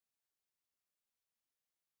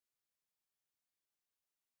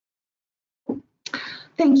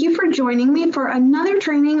Thank you for joining me for another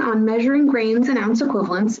training on measuring grains and ounce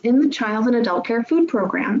equivalents in the Child and Adult Care Food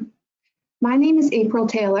Program. My name is April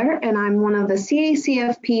Taylor, and I'm one of the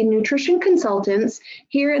CACFP nutrition consultants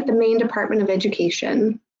here at the Maine Department of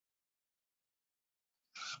Education.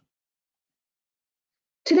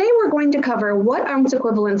 Today we're going to cover what ounce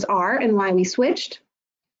equivalents are and why we switched.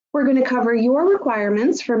 We're going to cover your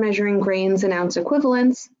requirements for measuring grains and ounce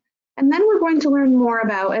equivalents. And then we're going to learn more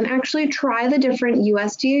about and actually try the different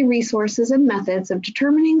USDA resources and methods of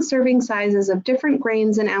determining serving sizes of different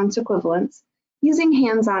grains and ounce equivalents using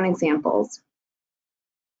hands-on examples.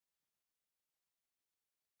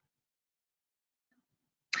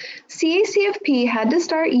 CACFP had to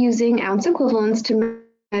start using ounce equivalents to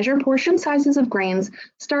measure portion sizes of grains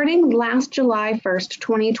starting last July 1st,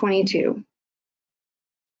 2022.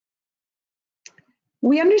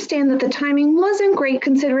 We understand that the timing wasn't great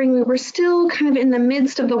considering we were still kind of in the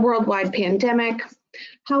midst of the worldwide pandemic.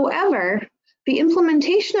 However, the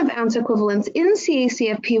implementation of ounce equivalents in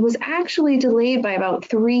CACFP was actually delayed by about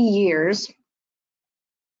 3 years.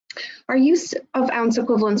 Our use of ounce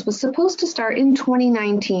equivalents was supposed to start in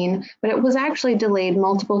 2019, but it was actually delayed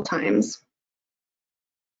multiple times.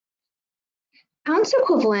 Ounce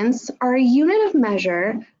equivalents are a unit of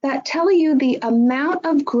measure that tell you the amount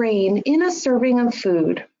of grain in a serving of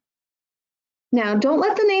food. Now, don't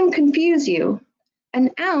let the name confuse you. An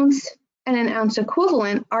ounce and an ounce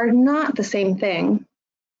equivalent are not the same thing.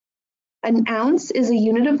 An ounce is a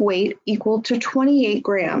unit of weight equal to 28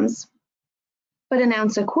 grams, but an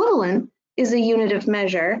ounce equivalent is a unit of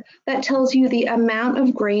measure that tells you the amount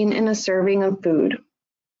of grain in a serving of food.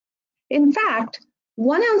 In fact,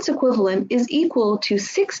 1 ounce equivalent is equal to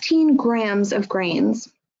 16 grams of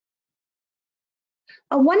grains.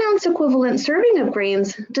 A 1 ounce equivalent serving of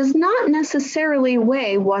grains does not necessarily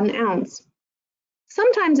weigh 1 ounce.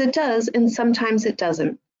 Sometimes it does and sometimes it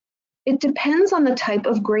doesn't. It depends on the type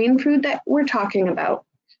of grain food that we're talking about,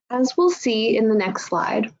 as we'll see in the next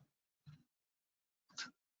slide.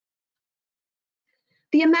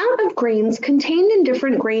 The amount of grains contained in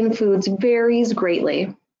different grain foods varies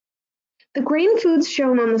greatly. The grain foods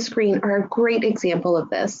shown on the screen are a great example of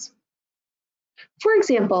this. For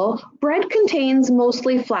example, bread contains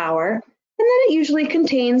mostly flour, and then it usually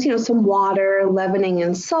contains, some water, leavening,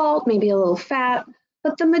 and salt, maybe a little fat,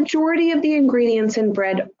 but the majority of the ingredients in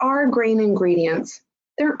bread are grain ingredients.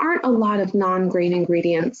 There aren't a lot of non-grain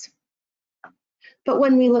ingredients. But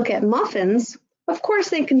when we look at muffins, of course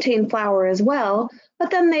they contain flour as well, but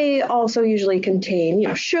then they also usually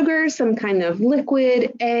contain, sugar, some kind of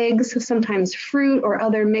liquid, eggs, sometimes fruit or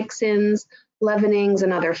other mix-ins, leavenings,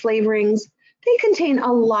 and other flavorings. They contain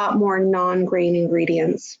a lot more non-grain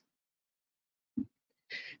ingredients.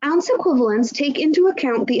 Ounce equivalents take into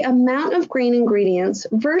account the amount of grain ingredients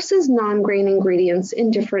versus non-grain ingredients in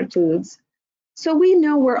different foods. So we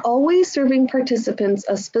know we're always serving participants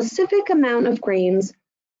a specific amount of grains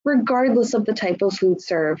regardless of the type of food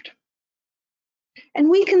served. And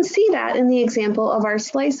we can see that in the example of our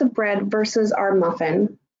slice of bread versus our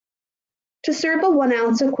muffin. To serve a 1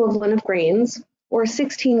 ounce equivalent of grains, or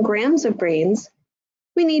 16 grams of grains,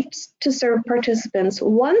 we need to serve participants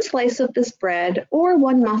 1 slice of this bread or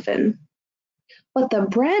 1 muffin. But the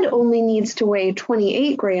bread only needs to weigh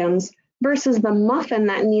 28 grams versus the muffin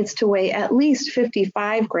that needs to weigh at least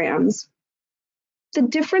 55 grams. The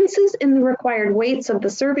differences in the required weights of the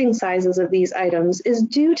serving sizes of these items is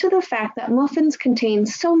due to the fact that muffins contain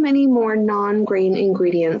so many more non-grain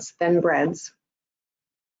ingredients than breads.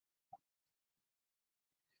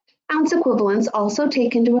 Ounce equivalents also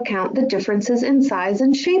take into account the differences in size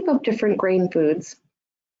and shape of different grain foods.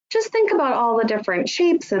 Just think about all the different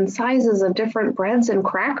shapes and sizes of different breads and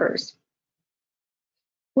crackers.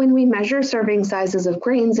 When we measure serving sizes of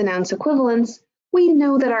grains in ounce equivalents, we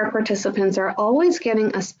know that our participants are always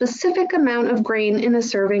getting a specific amount of grain in a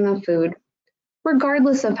serving of food,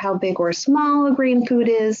 regardless of how big or small a grain food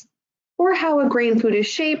is, or how a grain food is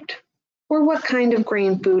shaped, or what kind of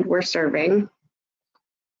grain food we're serving.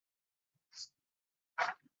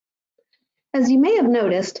 As you may have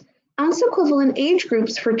noticed, ounce equivalent age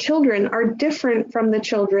groups for children are different from the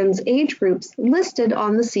children's age groups listed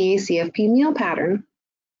on the CACFP meal pattern.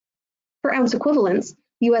 For ounce equivalents,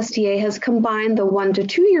 USDA has combined the 1 to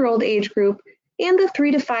 2-year-old age group and the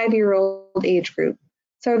 3 to 5-year-old age group.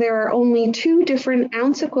 So there are only 2 different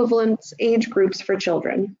ounce equivalents age groups for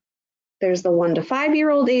children. There's the 1 to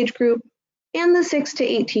 5-year-old age group and the 6 to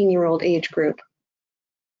 18-year-old age group.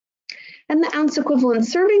 And the ounce equivalent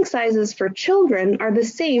serving sizes for children are the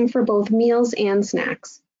same for both meals and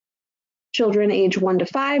snacks. Children age 1 to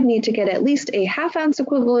 5 need to get at least a 1/2 ounce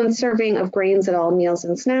equivalent serving of grains at all meals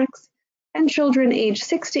and snacks, and children aged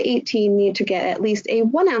 6 to 18 need to get at least a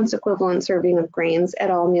 1 ounce equivalent serving of grains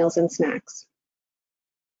at all meals and snacks.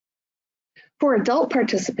 For adult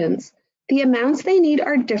participants, the amounts they need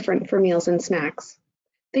are different for meals and snacks.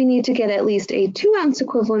 They need to get at least a 2 ounce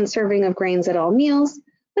equivalent serving of grains at all meals,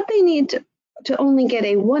 but they need to only get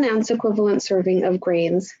a 1 ounce equivalent serving of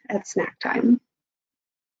grains at snack time.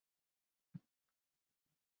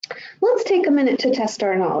 Let's take a minute to test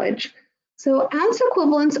our knowledge. So ounce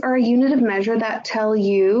equivalents are a unit of measure that tell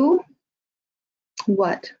you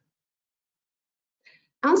what?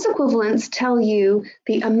 Ounce equivalents tell you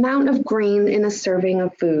the amount of grain in a serving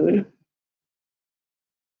of food.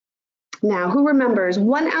 Now, who remembers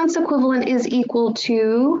 1 ounce equivalent is equal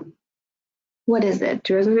to, what is it?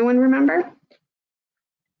 Does anyone remember?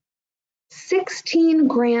 16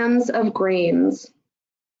 grams of grains.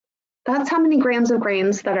 That's how many grams of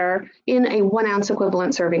grains that are in a 1 ounce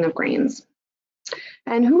equivalent serving of grains.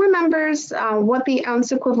 And who remembers what the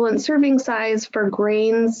ounce equivalent serving size for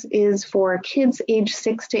grains is for kids aged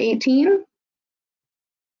 6 to 18?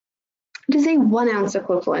 It is a 1 ounce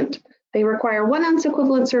equivalent. They require 1 ounce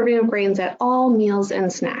equivalent serving of grains at all meals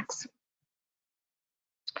and snacks.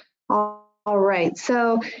 All right,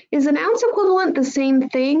 so is an ounce equivalent the same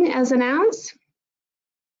thing as an ounce?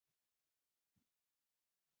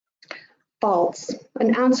 False.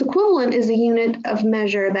 An ounce equivalent is a unit of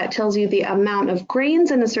measure that tells you the amount of grains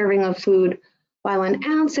in a serving of food, while an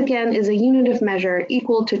ounce, again, is a unit of measure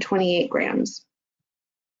equal to 28 grams.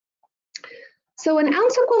 So an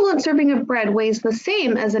ounce equivalent serving of bread weighs the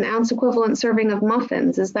same as an ounce equivalent serving of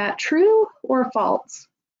muffins. Is that true or false?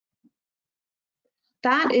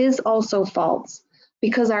 That is also false.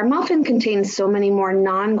 Because our muffin contains so many more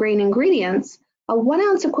non-grain ingredients, a 1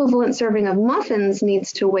 ounce equivalent serving of muffins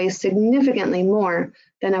needs to weigh significantly more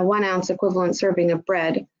than a 1 ounce equivalent serving of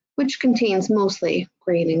bread, which contains mostly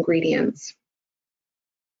grain ingredients.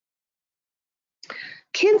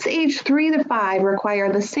 Kids aged 3 to 5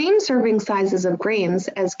 require the same serving sizes of grains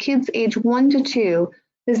as kids aged 1 to 2.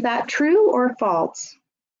 Is that true or false?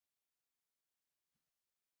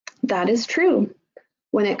 That is true.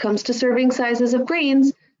 When it comes to serving sizes of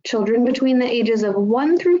grains, children between the ages of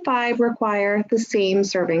 1 through 5 require the same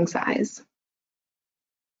serving size.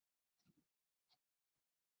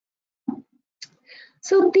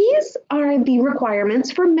 So these are the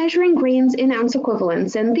requirements for measuring grains in ounce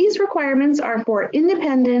equivalents, and these requirements are for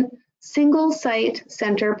independent single-site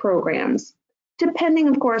center programs, depending,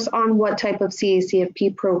 of course, on what type of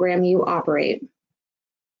CACFP program you operate.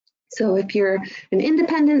 So if you're an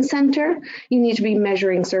independent center, you need to be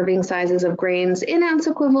measuring serving sizes of grains in ounce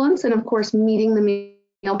equivalents and, of course, meeting the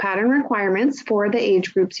meal pattern requirements for the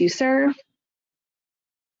age groups you serve.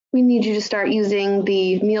 We need you to start using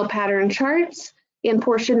the meal pattern charts and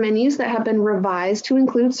portion menus that have been revised to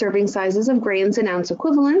include serving sizes of grains in ounce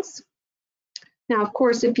equivalents. Now, of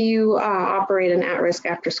course, if you operate an at-risk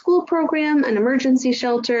after-school program, an emergency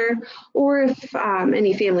shelter, or if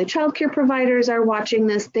any family childcare providers are watching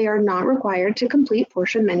this, they are not required to complete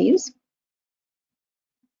portion menus.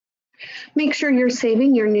 Make sure you're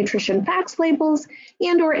saving your nutrition facts labels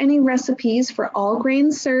and/or any recipes for all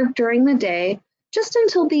grains served during the day, just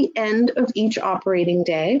until the end of each operating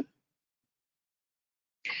day.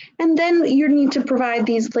 And then you need to provide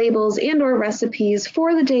these labels and/or recipes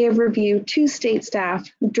for the day of review to state staff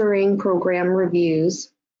during program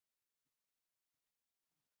reviews.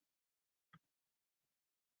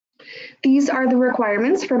 These are the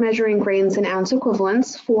requirements for measuring grains in ounce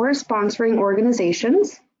equivalents for sponsoring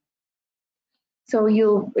organizations. So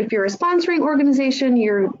if you're a sponsoring organization,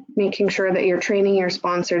 you're making sure that you're training your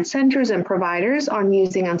sponsored centers and providers on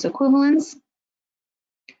using ounce equivalents.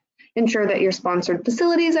 Ensure that your sponsored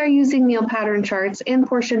facilities are using meal pattern charts and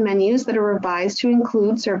portion menus that are revised to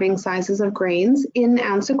include serving sizes of grains in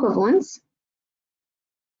ounce equivalents.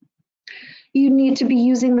 You need to be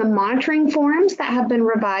using the monitoring forms that have been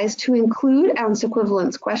revised to include ounce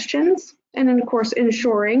equivalents questions, and then, of course,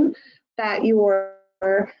 ensuring that your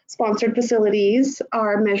sponsored facilities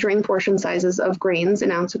are measuring portion sizes of grains in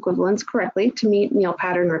ounce equivalents correctly to meet meal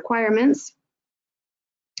pattern requirements.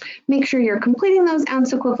 Make sure you're completing those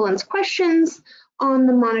ounce equivalents questions on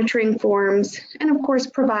the monitoring forms, and of course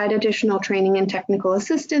provide additional training and technical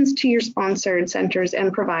assistance to your sponsored centers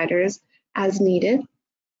and providers as needed.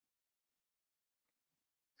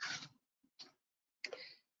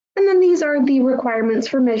 And then these are the requirements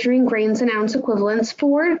for measuring grains in ounce equivalents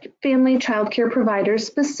for family childcare providers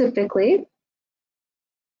specifically.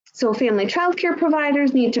 So family childcare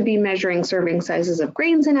providers need to be measuring serving sizes of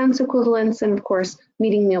grains in ounce equivalents and, of course,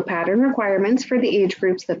 meeting meal pattern requirements for the age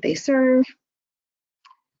groups that they serve.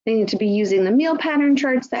 They need to be using the meal pattern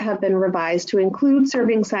charts that have been revised to include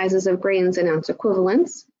serving sizes of grains and ounce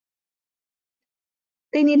equivalents.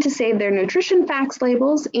 They need to save their nutrition facts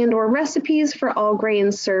labels and/or recipes for all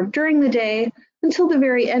grains served during the day until the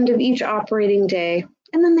very end of each operating day.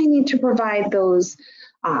 And then they need to provide those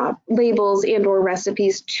labels and/or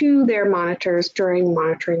recipes to their monitors during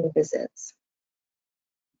monitoring visits.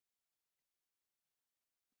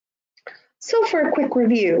 So for a quick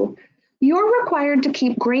review, you're required to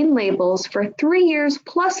keep grain labels for 3 years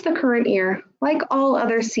plus the current year, like all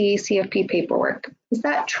other CACFP paperwork. Is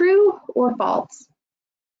that true or false?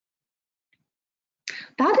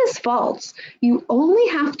 That is false. You only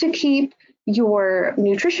have to keep your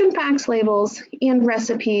nutrition facts labels and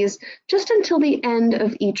recipes just until the end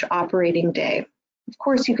of each operating day. Of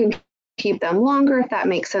course, you can keep them longer if that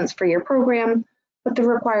makes sense for your program, but the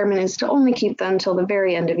requirement is to only keep them until the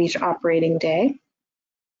very end of each operating day.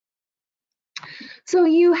 So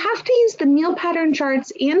you have to use the meal pattern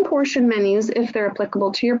charts and portion menus, if they're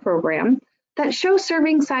applicable to your program, that show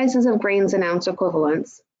serving sizes of grains and ounce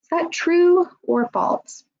equivalents. Is that true or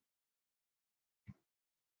false?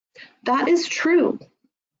 That is true.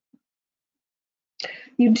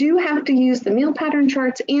 You do have to use the meal pattern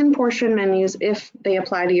charts and portion menus if they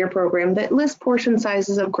apply to your program that list portion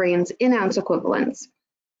sizes of grains in ounce equivalents.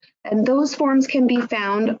 And those forms can be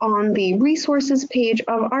found on the resources page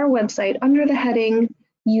of our website under the heading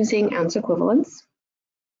Using Ounce Equivalents.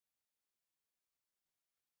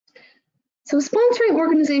 So sponsoring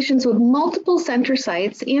organizations with multiple center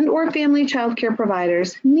sites and/or family child care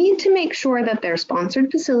providers need to make sure that their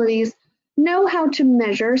sponsored facilities know how to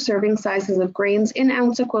measure serving sizes of grains in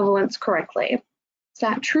ounce equivalents correctly. Is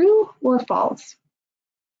that true or false?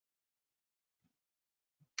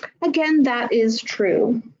 Again, that is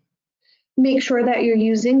true. Make sure that you're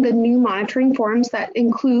using the new monitoring forms that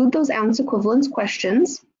include those ounce equivalence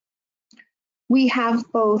questions. We have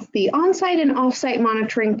both the on-site and off-site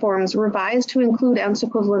monitoring forms revised to include ounce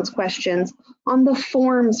equivalence questions on the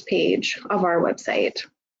forms page of our website.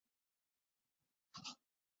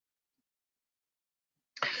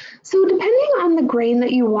 So depending on the grain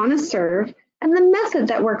that you want to serve and the method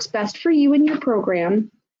that works best for you and your program,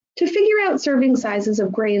 to figure out serving sizes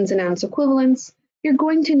of grains and ounce equivalents, you're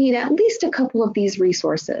going to need at least a couple of these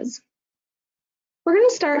resources. We're going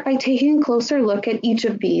to start by taking a closer look at each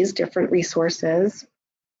of these different resources.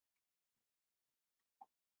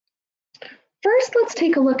 First, let's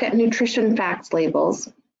take a look at nutrition facts labels.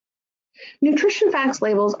 Nutrition facts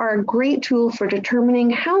labels are a great tool for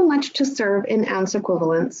determining how much to serve in ounce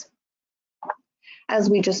equivalents. As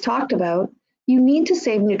we just talked about, you need to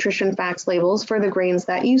save nutrition facts labels for the grains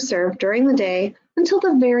that you serve during the day until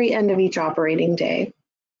the very end of each operating day.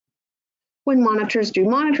 When monitors do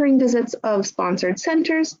monitoring visits of sponsored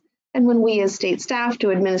centers, and when we as state staff do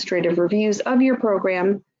administrative reviews of your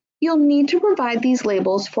program, you'll need to provide these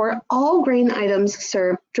labels for all grain items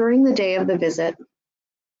served during the day of the visit.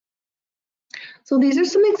 So these are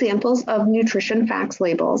some examples of nutrition facts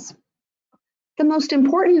labels. The most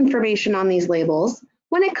important information on these labels,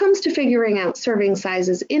 when it comes to figuring out serving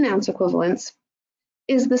sizes in ounce equivalents,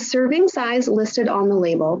 is the serving size listed on the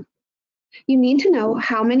label. You need to know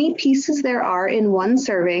how many pieces there are in one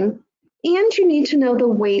serving, and you need to know the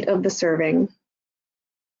weight of the serving.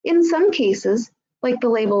 In some cases, like the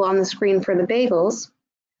label on the screen for the bagels,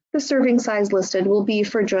 the serving size listed will be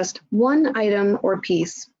for just one item or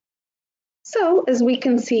piece. So, as we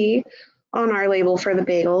can see on our label for the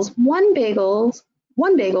bagels, one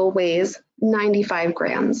bagel weighs 95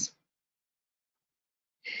 grams.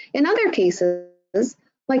 In other cases,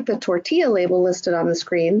 like the tortilla label listed on the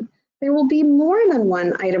screen, there will be more than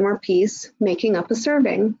one item or piece making up a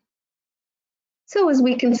serving. So as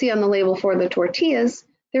we can see on the label for the tortillas,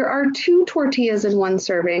 there are 2 tortillas in one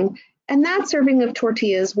serving, and that serving of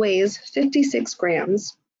tortillas weighs 56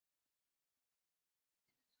 grams.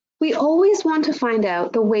 We always want to find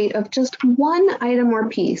out the weight of just one item or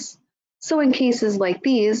piece. So in cases like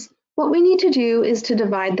these, what we need to do is to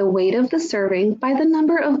divide the weight of the serving by the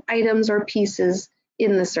number of items or pieces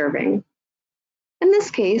in the serving. In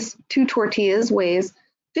this case, 2 tortillas weighs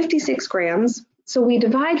 56 grams, so we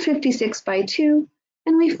divide 56 by 2,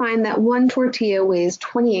 and we find that 1 tortilla weighs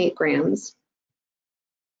 28 grams.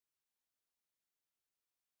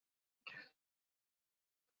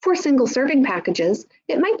 For single serving packages,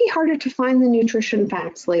 it might be harder to find the nutrition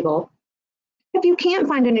facts label. If you can't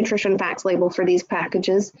find a nutrition facts label for these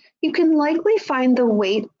packages, you can likely find the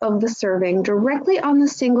weight of the serving directly on the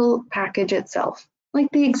single package itself, like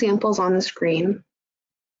the examples on the screen.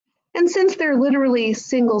 And since they're literally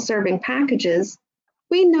single serving packages,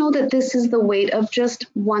 we know that this is the weight of just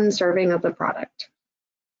one serving of the product.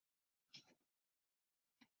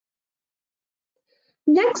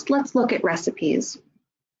 Next, let's look at recipes.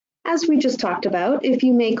 As we just talked about, if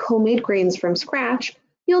you make homemade grains from scratch,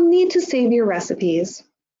 you'll need to save your recipes.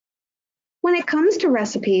 When it comes to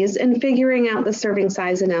recipes and figuring out the serving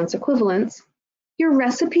size and ounce equivalents, your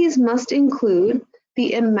recipes must include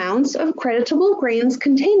the amounts of creditable grains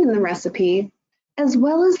contained in the recipe, as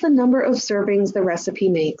well as the number of servings the recipe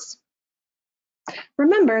makes.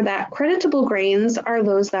 Remember that creditable grains are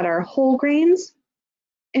those that are whole grains,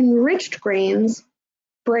 enriched grains,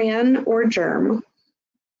 bran, or germ.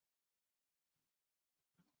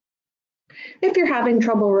 If you're having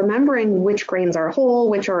trouble remembering which grains are whole,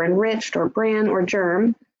 which are enriched, or bran, or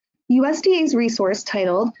germ, USDA's resource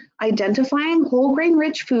titled Identifying Whole Grain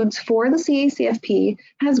Rich Foods for the CACFP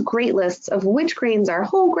has great lists of which grains are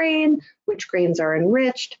whole grain, which grains are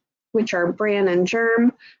enriched, which are bran and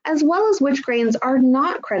germ, as well as which grains are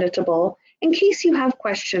not creditable in case you have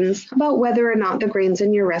questions about whether or not the grains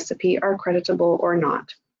in your recipe are creditable or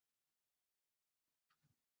not.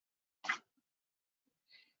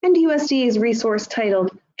 And USDA's resource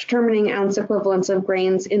titled Determining Ounce Equivalents of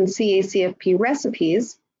Grains in CACFP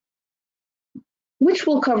Recipes, which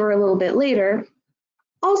we'll cover a little bit later,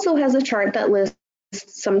 also has a chart that lists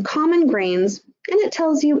some common grains and it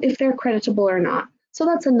tells you if they're creditable or not. So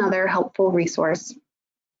that's another helpful resource.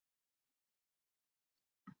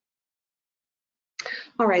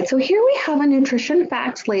 All right, so here we have a nutrition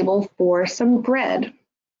facts label for some bread.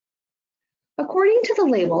 According to the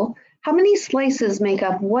label, how many slices make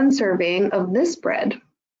up one serving of this bread?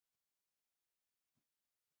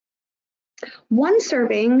 One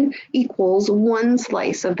serving equals one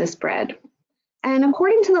slice of this bread. And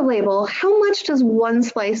according to the label, how much does one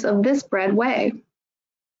slice of this bread weigh?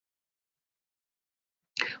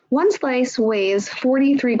 One slice weighs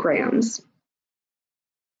 43 grams.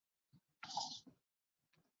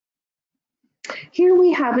 Here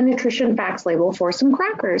we have a nutrition facts label for some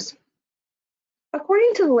crackers.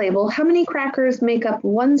 According to the label, how many crackers make up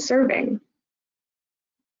one serving?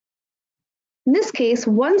 In this case,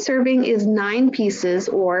 one serving is 9 pieces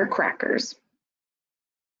or crackers.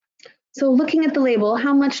 So looking at the label,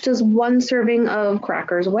 how much does one serving of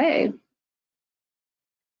crackers weigh?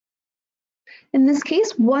 In this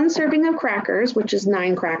case, one serving of crackers, which is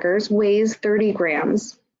 9 crackers, weighs 30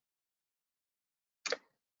 grams.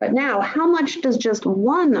 But now, how much does just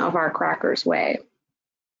one of our crackers weigh?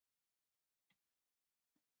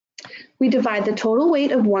 We divide the total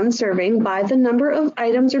weight of one serving by the number of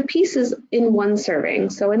items or pieces in one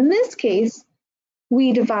serving. So in this case,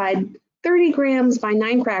 we divide 30 grams by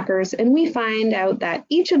 9 crackers, and we find out that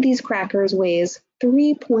each of these crackers weighs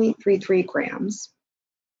 3.33 grams.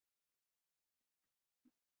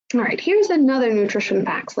 All right, here's another nutrition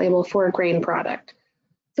facts label for a grain product.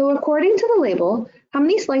 So according to the label, how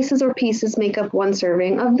many slices or pieces make up one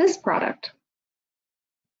serving of this product?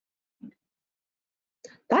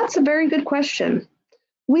 That's a very good question.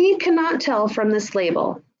 We cannot tell from this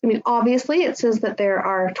label. I mean, obviously it says that there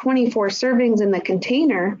are 24 servings in the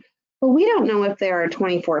container, but we don't know if there are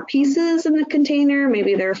 24 pieces in the container.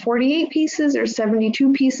 Maybe there are 48 pieces or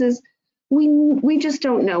 72 pieces. We just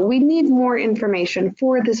don't know. We need more information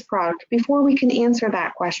for this product before we can answer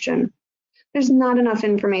that question. There's not enough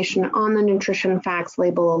information on the nutrition facts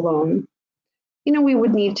label alone. You know, we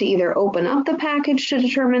would need to either open up the package to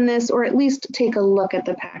determine this, or at least take a look at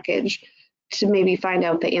the package to maybe find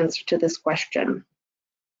out the answer to this question.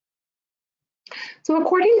 So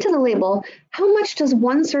according to the label, how much does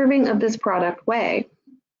one serving of this product weigh?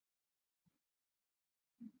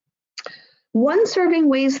 One serving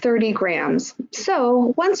weighs 30 grams.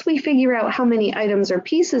 So once we figure out how many items or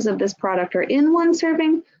pieces of this product are in one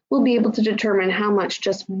serving, we'll be able to determine how much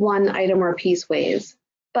just one item or piece weighs.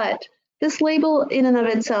 But this label in and of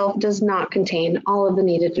itself does not contain all of the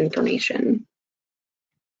needed information.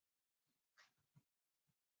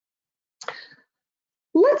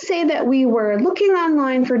 Let's say that we were looking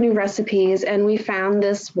online for new recipes and we found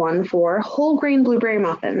this one for whole grain blueberry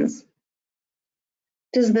muffins.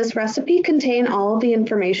 Does this recipe contain all of the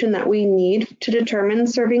information that we need to determine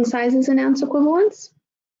serving sizes and ounce equivalents?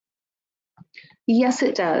 Yes,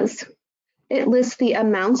 it does. It lists the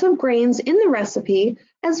amounts of grains in the recipe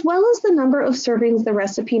as well as the number of servings the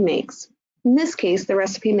recipe makes. In this case, the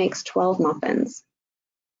recipe makes 12 muffins.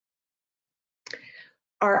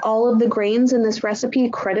 Are all of the grains in this recipe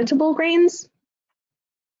creditable grains?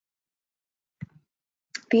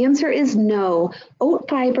 The answer is no. Oat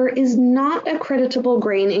fiber is not a creditable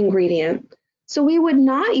grain ingredient, so we would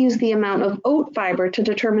not use the amount of oat fiber to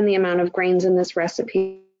determine the amount of grains in this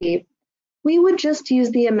recipe. We would just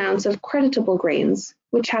use the amounts of creditable grains,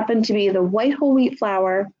 which happen to be the white whole wheat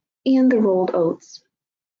flour and the rolled oats.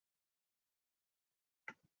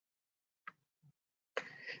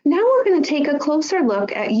 Now we're going to take a closer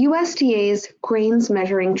look at USDA's grains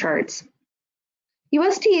measuring charts.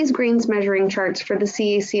 USDA's grains measuring charts for the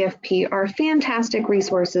CACFP are fantastic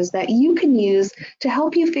resources that you can use to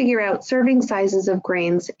help you figure out serving sizes of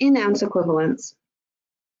grains in ounce equivalents.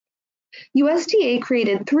 USDA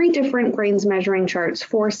created 3 different grains measuring charts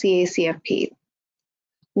for CACFP.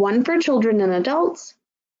 One for children and adults,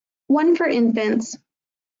 one for infants,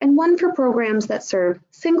 and one for programs that serve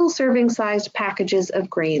single serving sized packages of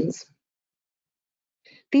grains.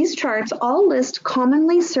 These charts all list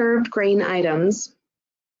commonly served grain items.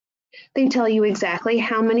 They tell you exactly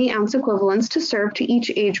how many ounce equivalents to serve to each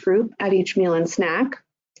age group at each meal and snack,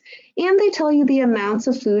 and they tell you the amounts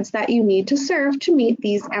of foods that you need to serve to meet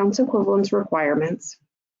these ounce equivalence requirements.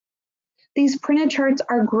 These printed charts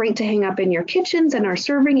are great to hang up in your kitchens and our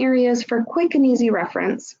serving areas for quick and easy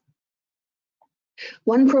reference.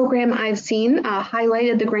 One program I've seen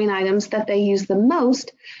highlighted the grain items that they use the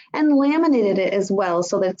most and laminated it as well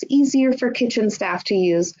so that it's easier for kitchen staff to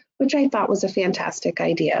use, which I thought was a fantastic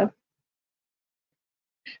idea.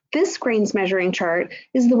 This grains measuring chart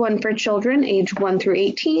is the one for children age 1 through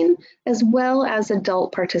 18, as well as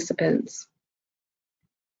adult participants.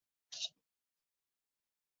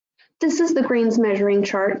 This is the grains measuring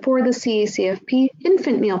chart for the CACFP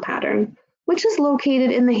infant meal pattern, which is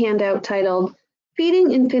located in the handout titled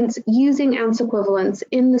Feeding Infants Using Ounce Equivalents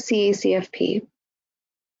in the CACFP.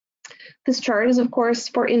 This chart is, of course,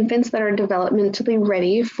 for infants that are developmentally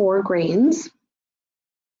ready for grains.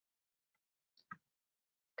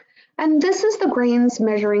 And this is the grains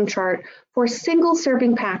measuring chart for single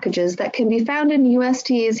serving packages that can be found in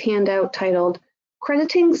USDA's handout titled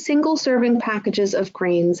Crediting Single Serving Packages of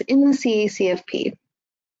Grains in the CACFP.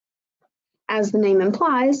 As the name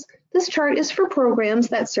implies, this chart is for programs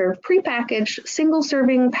that serve prepackaged single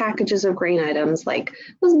serving packages of grain items like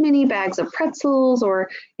those mini bags of pretzels or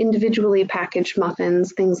individually packaged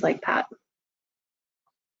muffins, things like that.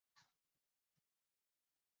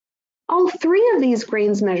 All 3 of these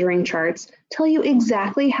grains measuring charts tell you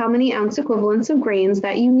exactly how many ounce equivalents of grains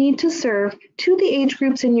that you need to serve to the age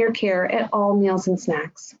groups in your care at all meals and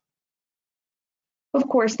snacks. Of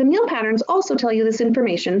course, the meal patterns also tell you this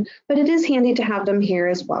information, but it is handy to have them here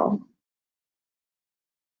as well.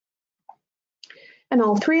 And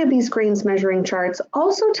all 3 of these grains measuring charts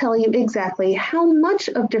also tell you exactly how much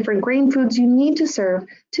of different grain foods you need to serve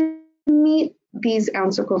to meet these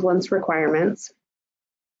ounce equivalence requirements.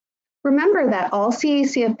 Remember that all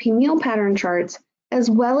CACFP meal pattern charts, as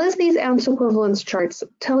well as these ounce equivalence charts,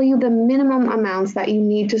 tell you the minimum amounts that you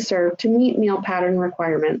need to serve to meet meal pattern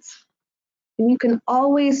requirements. And you can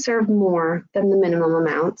always serve more than the minimum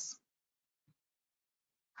amounts.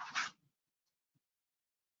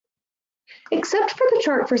 Except for the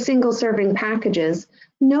chart for single serving packages,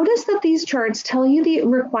 notice that these charts tell you the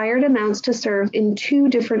required amounts to serve in 2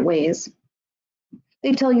 different ways.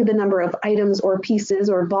 They tell you the number of items or pieces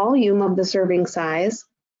or volume of the serving size,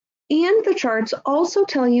 and the charts also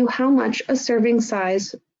tell you how much a serving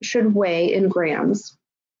size should weigh in grams.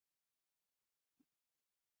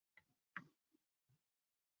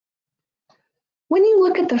 When you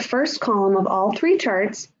look at the first column of all 3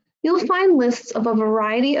 charts, you'll find lists of a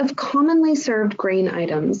variety of commonly served grain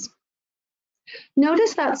items.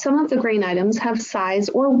 Notice that some of the grain items have size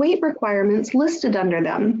or weight requirements listed under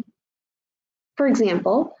them. For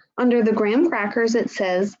example, under the graham crackers it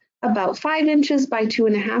says about 5 inches by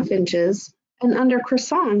 2.5 inches, and under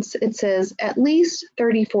croissants it says at least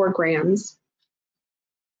 34 grams.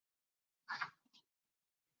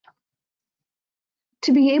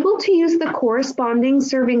 To be able to use the corresponding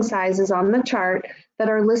serving sizes on the chart that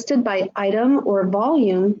are listed by item or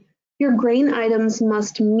volume, your grain items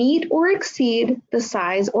must meet or exceed the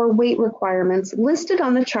size or weight requirements listed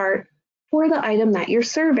on the chart for the item that you're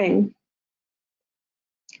serving.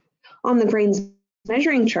 On the grains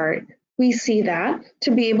measuring chart, we see that to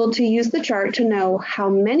be able to use the chart to know how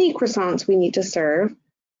many croissants we need to serve,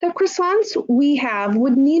 the croissants we have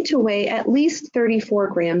would need to weigh at least 34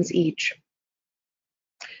 grams each.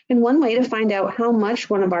 And one way to find out how much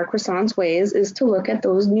one of our croissants weighs is to look at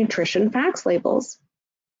those nutrition facts labels.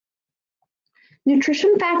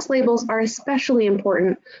 Nutrition facts labels are especially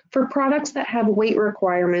important for products that have weight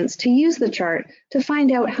requirements to use the chart to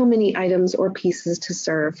find out how many items or pieces to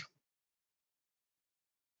serve.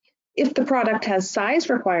 If the product has size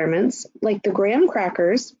requirements, like the graham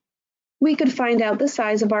crackers, we could find out the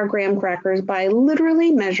size of our graham crackers by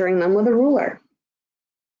literally measuring them with a ruler.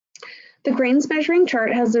 The grains measuring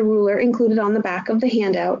chart has the ruler included on the back of the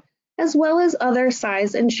handout, as well as other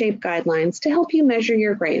size and shape guidelines to help you measure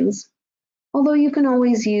your grains, although you can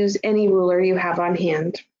always use any ruler you have on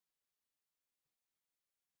hand.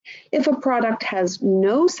 If a product has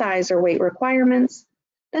no size or weight requirements,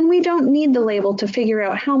 then we don't need the label to figure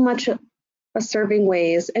out how much a serving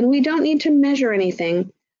weighs, and we don't need to measure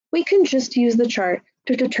anything. We can just use the chart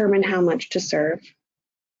to determine how much to serve.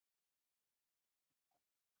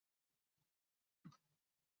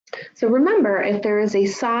 So remember, if there is a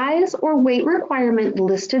size or weight requirement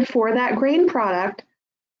listed for that grain product,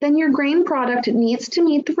 then your grain product needs to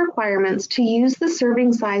meet the requirements to use the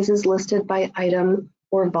serving sizes listed by item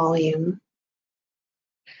or volume.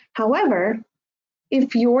 However,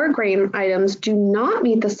 if your grain items do not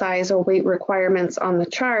meet the size or weight requirements on the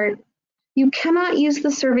chart, you cannot use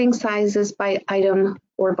the serving sizes by item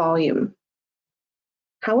or volume.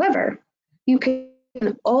 However, you can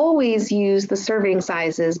always use the serving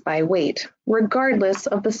sizes by weight, regardless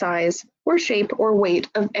of the size or shape or weight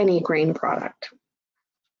of any grain product.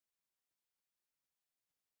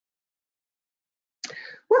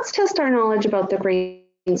 Let's test our knowledge about the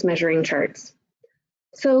grains measuring charts.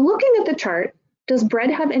 So looking at the chart, does bread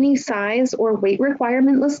have any size or weight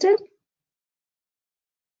requirement listed?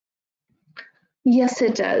 Yes,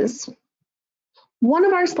 it does. One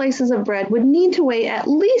of our slices of bread would need to weigh at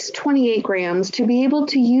least 28 grams to be able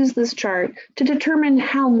to use this chart to determine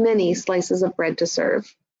how many slices of bread to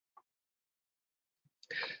serve.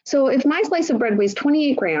 So if my slice of bread weighs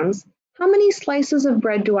 28 grams, how many slices of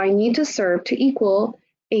bread do I need to serve to equal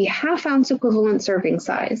a ½ ounce equivalent serving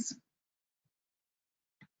size?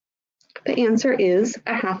 The answer is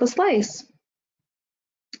a half a slice.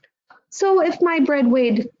 So if my bread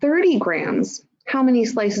weighed 30 grams, how many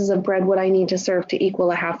slices of bread would I need to serve to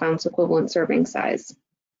equal a ½ ounce equivalent serving size?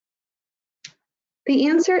 The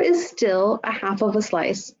answer is still a half of a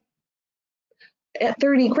slice. At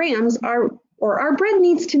 30 grams, our bread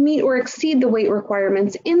needs to meet or exceed the weight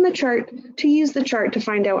requirements in the chart to use the chart to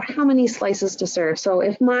find out how many slices to serve. So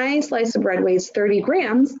if my slice of bread weighs 30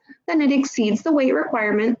 grams, then it exceeds the weight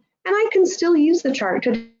requirement, and I can still use the chart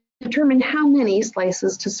to determine how many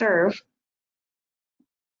slices to serve.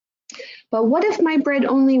 But what if my bread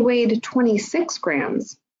only weighed 26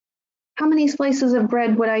 grams? How many slices of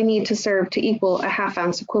bread would I need to serve to equal a ½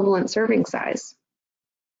 ounce equivalent serving size?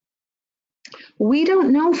 We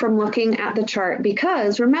don't know from looking at the chart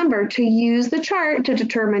because, remember, to use the chart to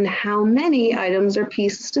determine how many items or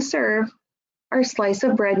pieces to serve, our slice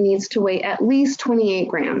of bread needs to weigh at least 28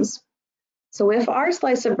 grams. So if our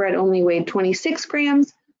slice of bread only weighed 26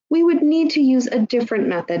 grams, we would need to use a different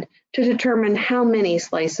method to determine how many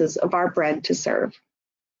slices of our bread to serve.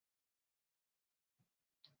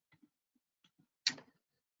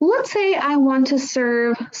 Let's say I want to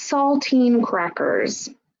serve saltine crackers.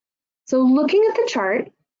 So looking at the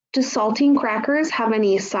chart, do saltine crackers have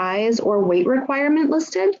any size or weight requirement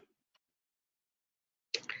listed?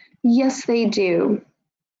 Yes, they do.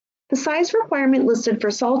 The size requirement listed for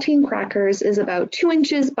saltine crackers is about 2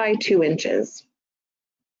 inches by 2 inches.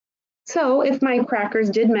 So if my crackers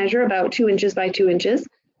did measure about 2 inches by 2 inches,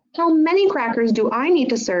 how many crackers do I need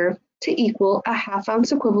to serve to equal a ½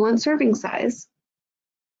 ounce equivalent serving size?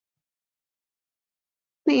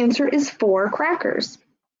 The answer is 4 crackers.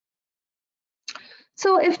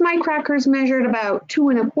 So if my crackers measured about 2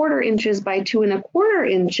 1/4 inches by 2 1/4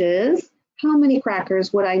 inches, how many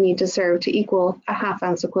crackers would I need to serve to equal a ½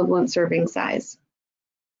 ounce equivalent serving size?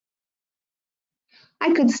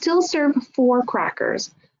 I could still serve 4 crackers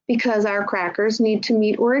because our crackers need to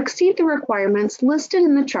meet or exceed the requirements listed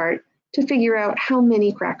in the chart to figure out how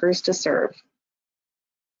many crackers to serve.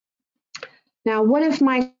 Now, what if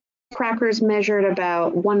my crackers measured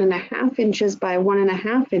about 1 1/2 inches by 1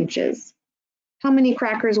 1/2 inches? How many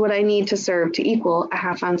crackers would I need to serve to equal a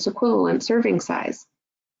 ½ ounce equivalent serving size?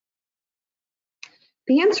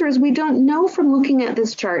 The answer is we don't know from looking at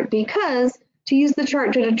this chart because to use the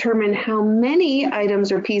chart to determine how many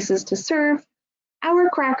items or pieces to serve, our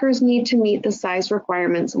crackers need to meet the size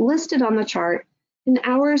requirements listed on the chart, and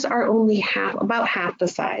ours are only about half the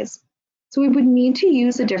size. So we would need to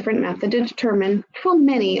use a different method to determine how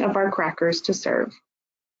many of our crackers to serve.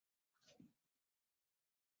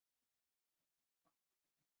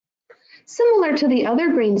 Similar to the other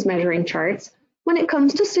grains measuring charts, when it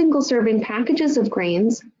comes to single serving packages of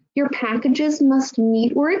grains, your packages must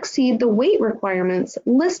meet or exceed the weight requirements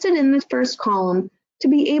listed in the first column to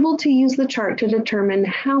be able to use the chart to determine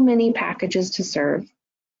how many packages to serve.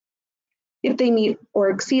 If they meet or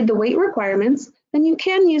exceed the weight requirements, then you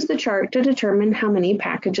can use the chart to determine how many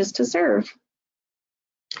packages to serve.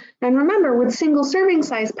 And remember, with single serving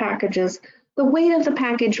size packages, the weight of the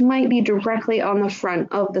package might be directly on the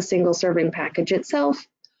front of the single serving package itself,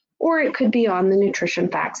 or it could be on the nutrition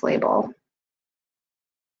facts label.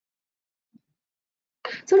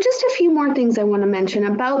 So just a few more things I want to mention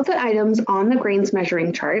about the items on the grains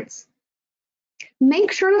measuring charts.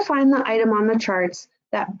 Make sure to find the item on the charts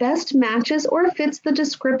that best matches or fits the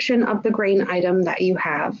description of the grain item that you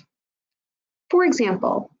have. For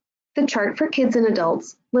example, the chart for kids and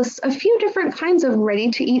adults lists a few different kinds of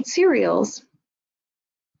ready-to-eat cereals.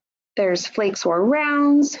 There's flakes or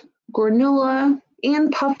rounds, granola,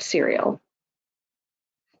 and puffed cereal.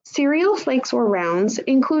 Cereal flakes or rounds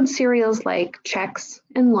include cereals like Chex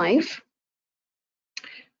and Life.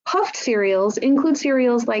 Puffed cereals include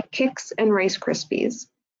cereals like Kix and Rice Krispies.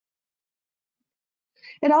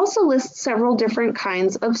 It also lists several different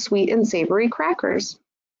kinds of sweet and savory crackers,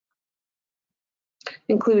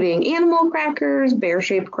 including animal crackers,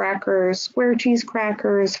 bear-shaped crackers, square cheese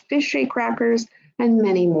crackers, fish-shaped crackers, and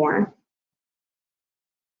many more.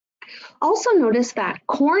 Also notice that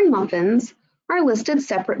corn muffins are listed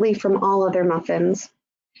separately from all other muffins,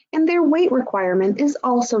 and their weight requirement is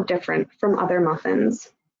also different from other muffins.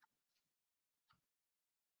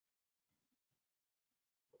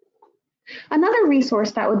 Another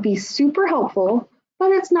resource that would be super helpful,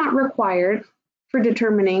 but it's not required for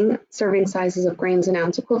determining serving sizes of grains and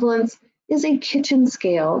ounce equivalents, is a kitchen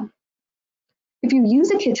scale. If you use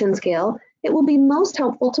a kitchen scale, it will be most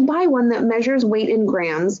helpful to buy one that measures weight in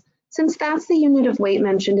grams, since that's the unit of weight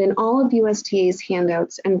mentioned in all of USDA's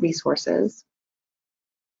handouts and resources.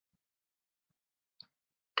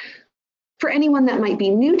 For anyone that might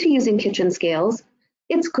be new to using kitchen scales,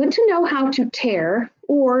 it's good to know how to tare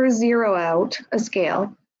or zero out a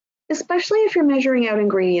scale, especially if you're measuring out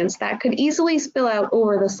ingredients that could easily spill out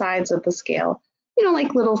over the sides of the scale,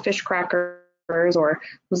 like little fish crackers or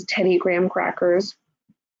those Teddy Graham crackers.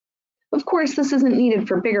 Of course, this isn't needed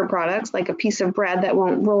for bigger products like a piece of bread that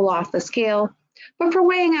won't roll off the scale, but for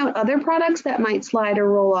weighing out other products that might slide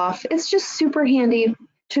or roll off, it's just super handy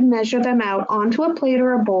to measure them out onto a plate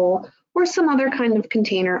or a bowl or some other kind of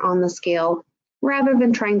container on the scale, rather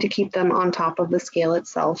than trying to keep them on top of the scale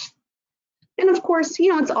itself. And of course,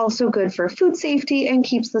 it's also good for food safety and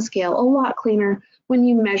keeps the scale a lot cleaner when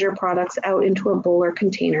you measure products out into a bowl or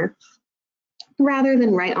container, rather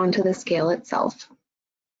than right onto the scale itself.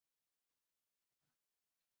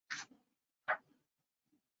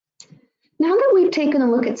 Now that we've taken a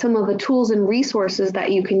look at some of the tools and resources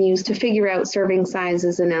that you can use to figure out serving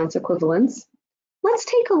sizes and ounce equivalents, let's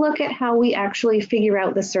take a look at how we actually figure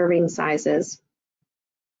out the serving sizes.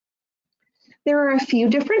 There are a few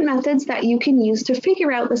different methods that you can use to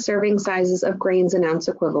figure out the serving sizes of grains and ounce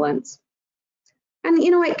equivalents. And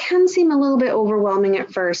it can seem a little bit overwhelming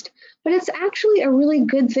at first, but it's actually a really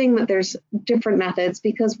good thing that there's different methods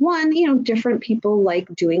because one, different people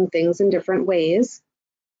like doing things in different ways.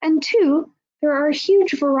 And two, there are a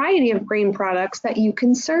huge variety of grain products that you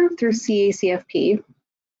can serve through CACFP.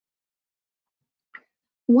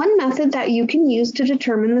 One method that you can use to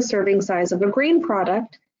determine the serving size of a grain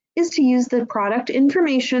product is to use the product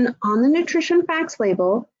information on the nutrition facts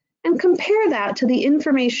label and compare that to the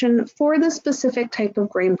information for the specific type of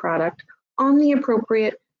grain product on the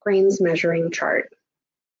appropriate grains measuring chart.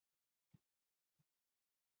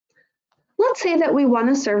 Let's say that we want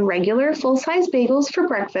to serve regular full-size bagels for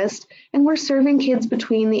breakfast and we're serving kids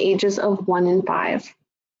between the ages of 1 and 5.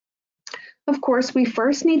 Of course, we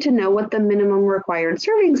first need to know what the minimum required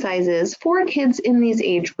serving size is for kids in these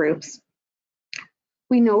age groups.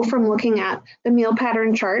 We know from looking at the meal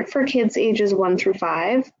pattern chart for kids ages 1 through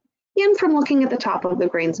 5, and from looking at the top of the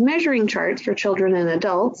grains measuring charts for children and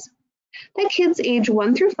adults, that kids age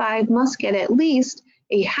 1 through 5 must get at least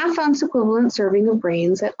a half-ounce equivalent serving of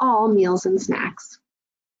grains at all meals and snacks.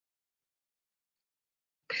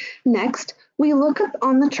 Next, we look up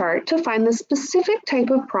on the chart to find the specific type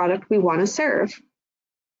of product we want to serve.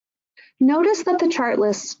 Notice that the chart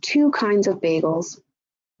lists two kinds of bagels,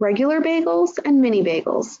 regular bagels and mini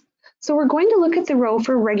bagels. So we're going to look at the row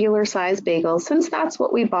for regular size bagels since that's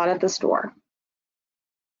what we bought at the store.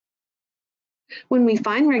 When we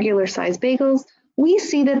find regular size bagels, we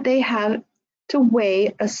see that they have to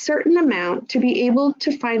weigh a certain amount to be able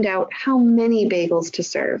to find out how many bagels to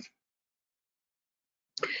serve.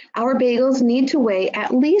 Our bagels need to weigh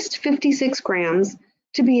at least 56 grams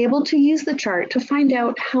to be able to use the chart to find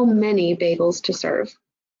out how many bagels to serve.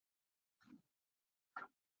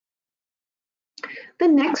 The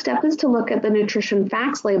next step is to look at the nutrition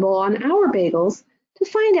facts label on our bagels to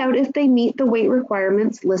find out if they meet the weight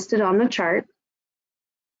requirements listed on the chart.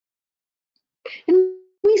 And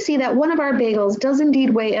we see that one of our bagels does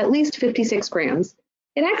indeed weigh at least 56 grams.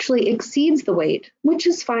 It actually exceeds the weight, which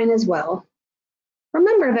is fine as well.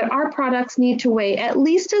 Remember that our products need to weigh at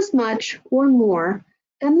least as much or more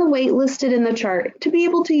then the weight listed in the chart to be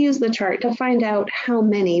able to use the chart to find out how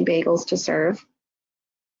many bagels to serve.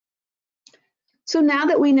 So now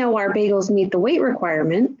that we know our bagels meet the weight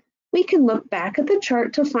requirement, we can look back at the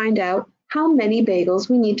chart to find out how many bagels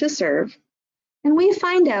we need to serve. And we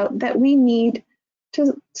find out that we need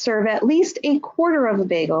to serve at least a quarter of a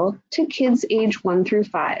bagel to kids age 1 through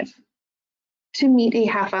 5 to meet a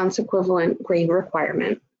half-ounce equivalent grain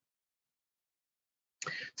requirement.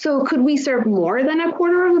 So could we serve more than a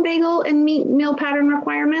quarter of a bagel and meet meal pattern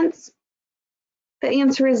requirements? The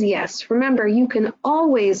answer is yes. Remember, you can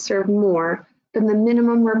always serve more than the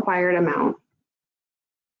minimum required amount.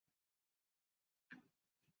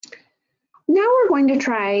 Now we're going to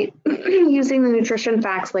try using the nutrition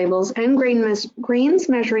facts labels and grains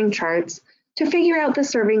measuring charts to figure out the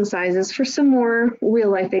serving sizes for some more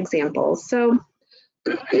real-life examples. So,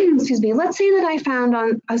 excuse me, let's say that I found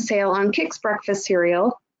on a sale on Kix breakfast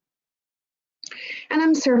cereal, and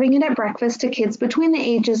I'm serving it at breakfast to kids between the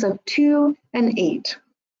ages of 2 and 8.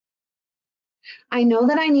 I know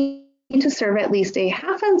that I need to serve at least a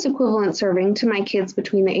half-ounce equivalent serving to my kids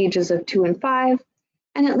between the ages of 2 and 5,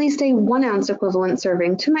 and at least a 1-ounce equivalent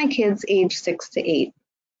serving to my kids age 6 to 8.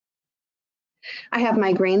 I have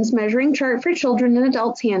my grains measuring chart for children and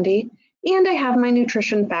adults handy, and I have my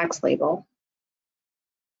nutrition facts label.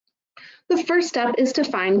 The first step is to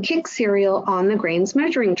find Kix cereal on the grains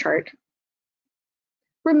measuring chart.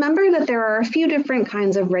 Remember that there are a few different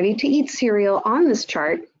kinds of ready-to-eat cereal on this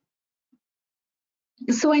chart,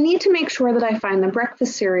 so I need to make sure that I find the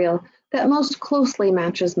breakfast cereal that most closely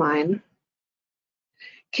matches mine.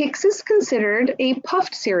 Kix is considered a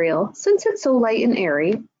puffed cereal since it's so light and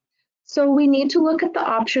airy, so we need to look at the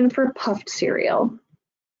option for puffed cereal.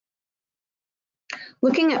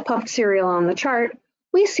 Looking at puffed cereal on the chart,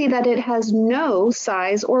 we see that it has no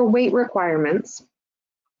size or weight requirements.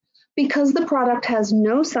 Because the product has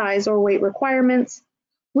no size or weight requirements,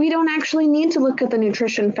 we don't actually need to look at the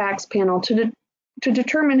nutrition facts panel to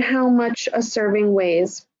determine how much a serving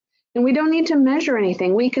weighs. And we don't need to measure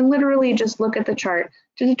anything. We can literally just look at the chart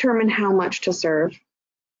to determine how much to serve.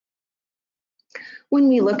 When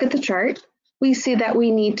we look at the chart, we see that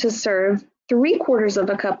we need to serve 3/4 of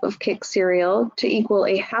a cup of Kix cereal to equal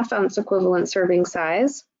a half-ounce equivalent serving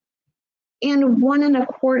size, and 1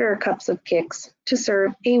 1/4 cups of Kix to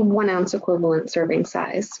serve a 1-ounce equivalent serving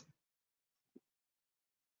size.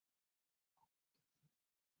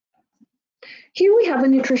 Here we have a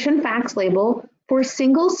nutrition facts label for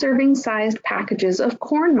single serving sized packages of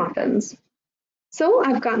corn muffins. So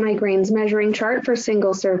I've got my grains measuring chart for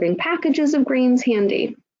single serving packages of grains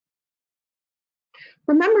handy.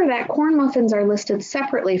 Remember that corn muffins are listed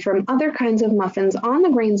separately from other kinds of muffins on the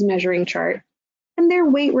grains measuring chart, and their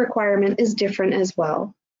weight requirement is different as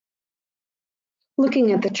well.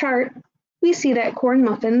 Looking at the chart, we see that corn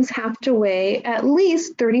muffins have to weigh at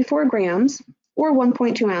least 34 grams or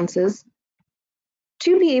 1.2 ounces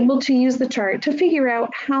to be able to use the chart to figure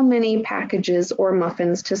out how many packages or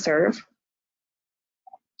muffins to serve.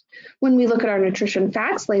 When we look at our nutrition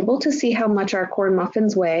facts label to see how much our corn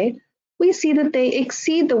muffins weigh, we see that they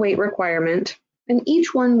exceed the weight requirement, and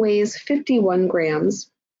each one weighs 51 grams.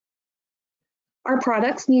 Our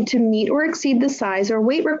products need to meet or exceed the size or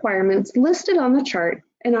weight requirements listed on the chart,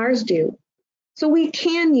 and ours do. So we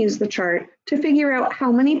can use the chart to figure out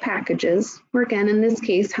how many packages, or again in this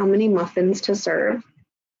case, how many muffins to serve.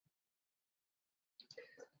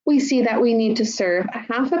 We see that we need to serve a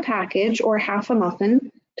half a package or half a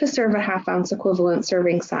muffin to serve a half-ounce equivalent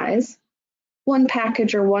serving size, 1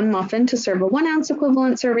 package or 1 muffin to serve a 1-ounce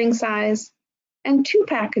equivalent serving size, and 2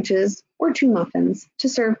 packages or 2 muffins to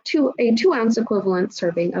serve a 2-ounce equivalent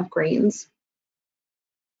serving of grains.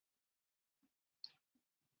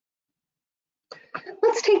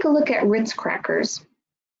 Let's take a look at Ritz crackers.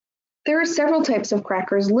 There are several types of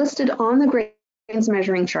crackers listed on the grains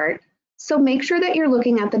measuring chart, so make sure that you're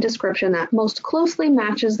looking at the description that most closely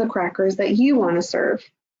matches the crackers that you want to serve.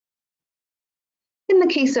 In the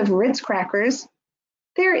case of Ritz crackers,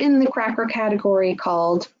 they're in the cracker category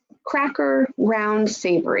called Cracker Round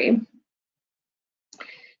Savory.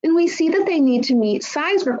 And we see that they need to meet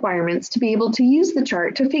size requirements to be able to use the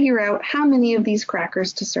chart to figure out how many of these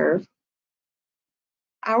crackers to serve.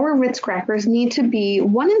 Our Ritz crackers need to be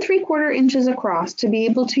 1 3/4 inches across to be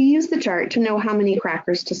able to use the chart to know how many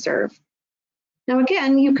crackers to serve. Now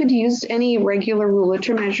again, you could use any regular ruler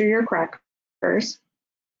to measure your crackers,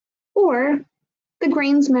 or the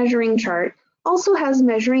grains measuring chart also has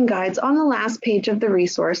measuring guides on the last page of the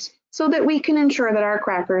resource so that we can ensure that our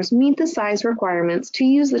crackers meet the size requirements to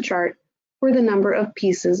use the chart for the number of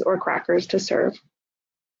pieces or crackers to serve.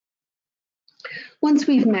 Once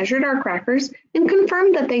we've measured our crackers and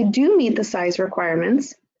confirmed that they do meet the size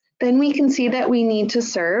requirements, then we can see that we need to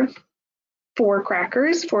serve 4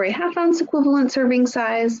 crackers for a 1/2 ounce equivalent serving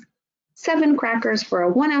size, 7 crackers for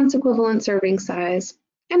a 1 ounce equivalent serving size,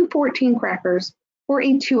 and 14 crackers for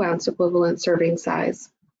a 2 ounce equivalent serving size.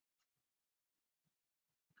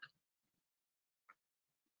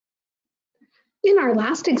 In our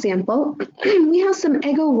last example, we have some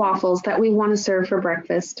Eggo waffles that we want to serve for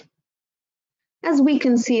breakfast. As we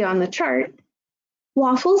can see on the chart,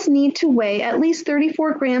 waffles need to weigh at least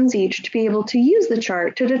 34 grams each to be able to use the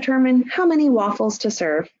chart to determine how many waffles to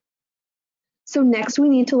serve. So next we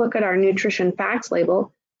need to look at our nutrition facts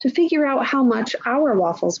label to figure out how much our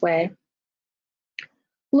waffles weigh.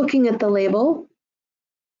 Looking at the label,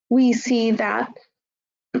 we see that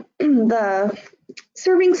the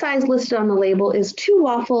serving size listed on the label is 2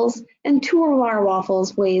 waffles, and 2 of our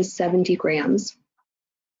waffles weighs 70 grams.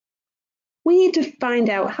 We need to find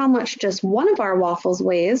out how much just one of our waffles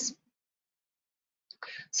weighs.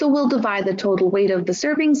 So we'll divide the total weight of the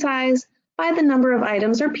serving size by the number of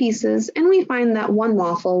items or pieces, and we find that 1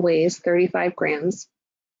 waffle weighs 35 grams.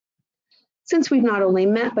 Since we've not only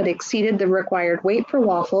met but exceeded the required weight for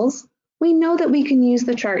waffles, we know that we can use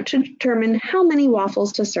the chart to determine how many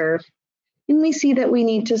waffles to serve. And we see that we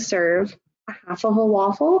need to serve 1/2 of a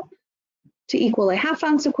waffle to equal a 1/2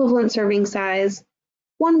 ounce equivalent serving size,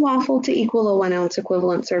 1 waffle to equal a 1 ounce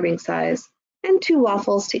equivalent serving size, and 2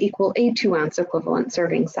 waffles to equal a 2 ounce equivalent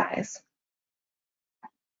serving size.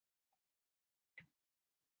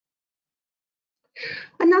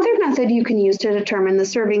 Another method you can use to determine the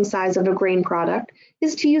serving size of a grain product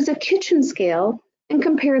is to use a kitchen scale and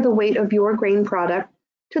compare the weight of your grain product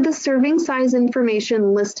to the serving size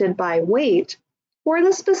information listed by weight or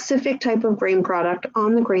the specific type of grain product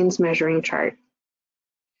on the grains measuring chart.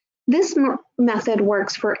 This method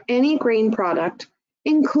works for any grain product,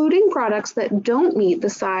 including products that don't meet the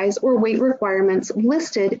size or weight requirements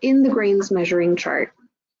listed in the grains measuring chart.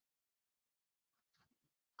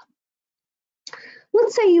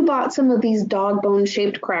 Let's say you bought some of these dog bone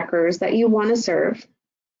shaped crackers that you want to serve.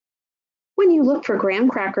 When you look for graham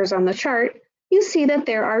crackers on the chart, you see that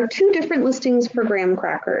there are 2 different listings for graham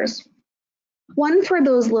crackers. One for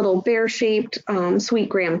those little bear-shaped sweet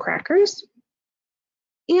graham crackers,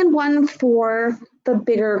 and one for the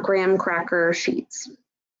bigger graham cracker sheets.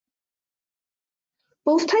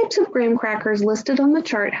 Both types of graham crackers listed on the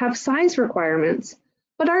chart have size requirements,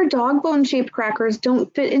 but our dog bone shaped crackers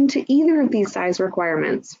don't fit into either of these size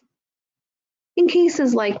requirements. In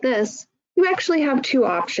cases like this, you actually have 2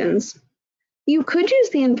 options. You could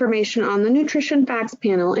use the information on the nutrition facts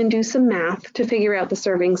panel and do some math to figure out the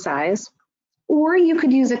serving size, or you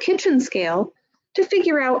could use a kitchen scale to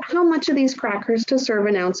figure out how much of these crackers to serve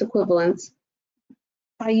in ounce equivalents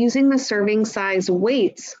by using the serving size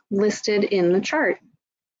weights listed in the chart.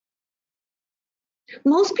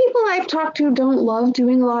 Most people I've talked to don't love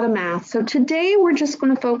doing a lot of math, so today we're just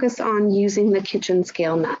going to focus on using the kitchen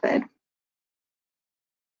scale method.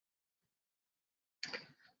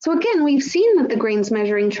 So again, we've seen that the grains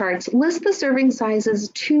measuring charts list the serving sizes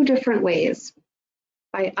 2 different ways,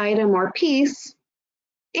 by item or piece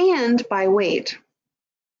and by weight.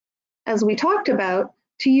 As we talked about,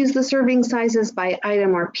 to use the serving sizes by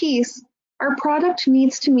item or piece, our product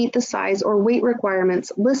needs to meet the size or weight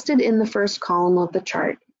requirements listed in the first column of the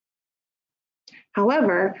chart.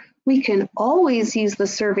 However, we can always use the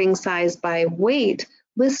serving size by weight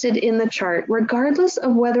listed in the chart regardless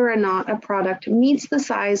of whether or not a product meets the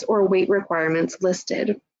size or weight requirements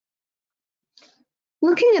listed.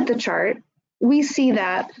 Looking at the chart, we see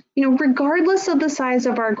that, regardless of the size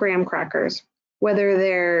of our graham crackers, whether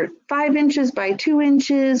they're 5 inches by 2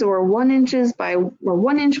 inches or 1 inch by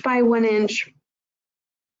 1 inch,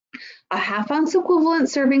 a 1/2 ounce equivalent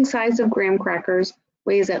serving size of graham crackers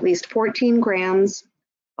weighs at least 14 grams.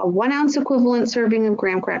 A 1 ounce equivalent serving of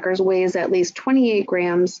graham crackers weighs at least 28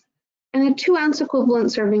 grams, and a 2 ounce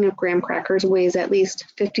equivalent serving of graham crackers weighs at least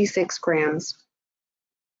 56 grams.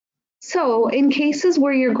 So, in cases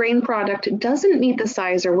where your grain product doesn't meet the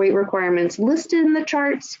size or weight requirements listed in the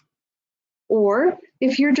charts, or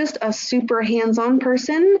if you're just a super hands-on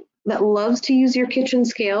person that loves to use your kitchen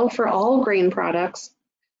scale for all grain products,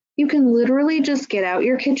 you can literally just get out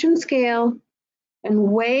your kitchen scale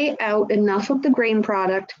and weigh out enough of the grain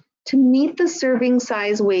product to meet the serving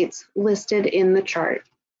size weights listed in the chart.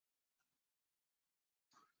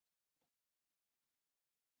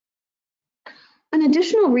 An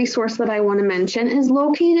additional resource that I want to mention is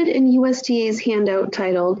located in USDA's handout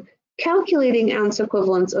titled Calculating Ounce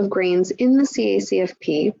Equivalents of Grains in the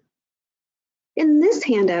CACFP. In this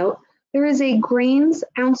handout, there is a grains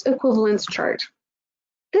ounce equivalents chart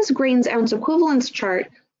This grains ounce equivalence chart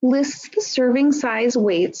lists the serving size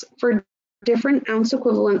weights for different ounce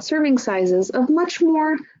equivalent serving sizes of much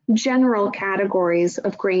more general categories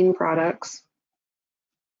of grain products.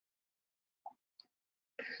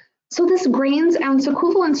 So this grains ounce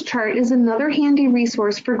equivalence chart is another handy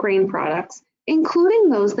resource for grain products, including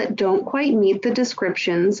those that don't quite meet the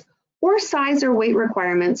descriptions or size or weight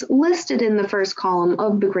requirements listed in the first column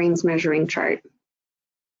of the grains measuring chart.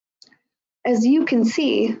 As you can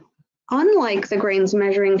see, unlike the grains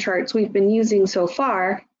measuring charts we've been using so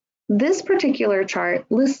far, this particular chart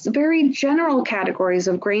lists very general categories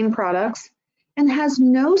of grain products and has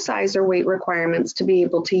no size or weight requirements to be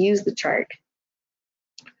able to use the chart.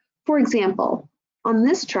 For example, on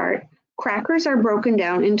this chart, crackers are broken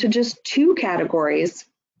down into just two categories,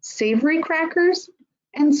 savory crackers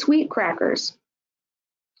and sweet crackers.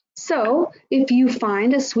 So if you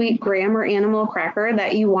find a sweet graham or animal cracker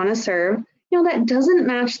that you want to serve, that doesn't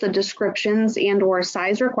match the descriptions and or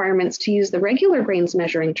size requirements to use the regular grains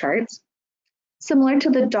measuring charts, similar to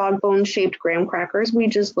the dog bone shaped graham crackers we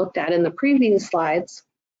just looked at in the previous slides,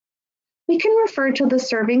 we can refer to the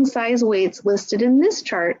serving size weights listed in this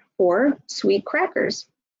chart for sweet crackers.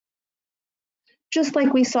 Just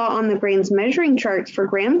like we saw on the grains measuring charts for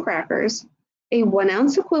graham crackers, a 1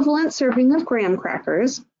 ounce equivalent serving of graham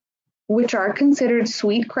crackers, which are considered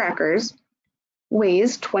sweet crackers,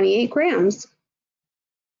 weighs 28 grams.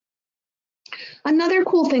 Another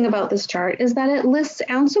cool thing about this chart is that it lists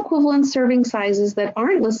ounce equivalent serving sizes that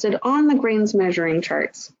aren't listed on the grains measuring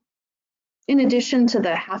charts. In addition to the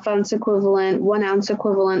 ½ ounce equivalent, 1 ounce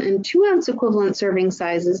equivalent, and 2 ounce equivalent serving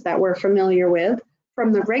sizes that we're familiar with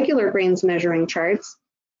from the regular grains measuring charts,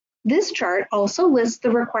 this chart also lists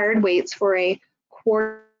the required weights for a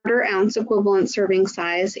 1/4 ounce equivalent serving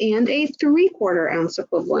size and a 3/4 ounce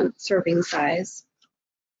equivalent serving size.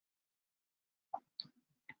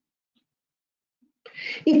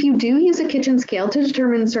 If you do use a kitchen scale to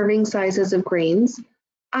determine serving sizes of grains,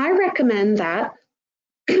 I recommend that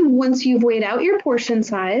once you've weighed out your portion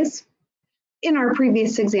size, in our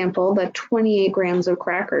previous example, the 28 grams of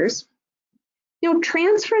crackers,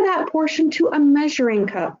 transfer that portion to a measuring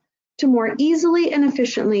cup to more easily and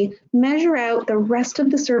efficiently measure out the rest of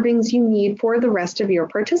the servings you need for the rest of your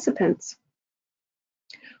participants.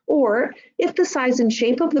 Or if the size and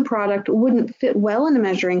shape of the product wouldn't fit well in a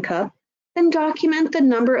measuring cup, then document the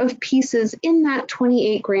number of pieces in that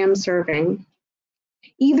 28 gram serving.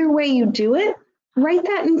 Either way you do it, write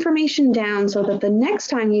that information down so that the next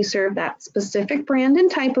time you serve that specific brand and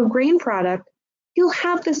type of grain product, you'll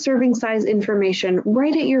have the serving size information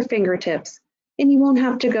right at your fingertips, and you won't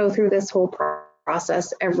have to go through this whole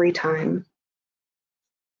process every time.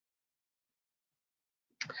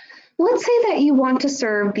 Let's say that you want to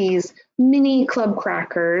serve these mini club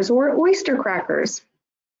crackers or oyster crackers.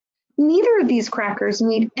 Neither of these crackers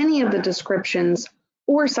meet any of the descriptions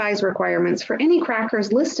or size requirements for any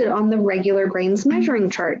crackers listed on the regular grains measuring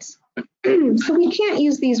charts. So we can't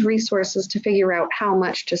use these resources to figure out how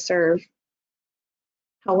much to serve.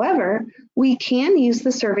 However, we can use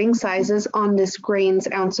the serving sizes on this grains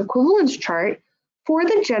ounce equivalence chart for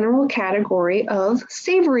the general category of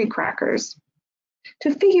savory crackers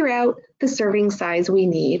to figure out the serving size we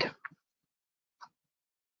need.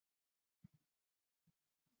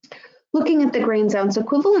 Looking at the grains ounce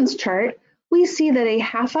equivalence chart, we see that a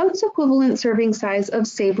 ½ ounce equivalent serving size of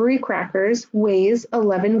savory crackers weighs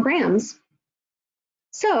 11 grams.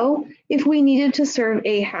 So if we needed to serve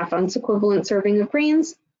a ½ ounce equivalent serving of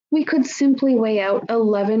grains, we could simply weigh out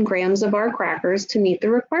 11 grams of our crackers to meet the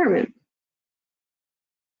requirement.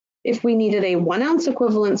 If we needed a 1 ounce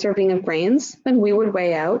equivalent serving of grains, then we would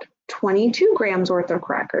weigh out 22 grams worth of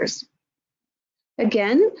crackers.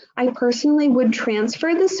 Again, I personally would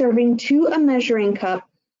transfer the serving to a measuring cup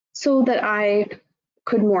so that I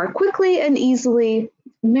could more quickly and easily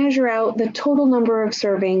measure out the total number of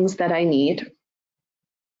servings that I need.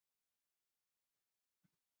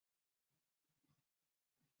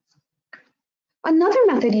 Another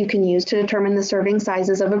method you can use to determine the serving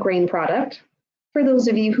sizes of a grain product, for those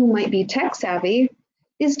of you who might be tech savvy,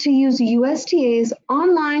 is to use USDA's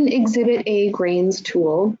online Exhibit A grains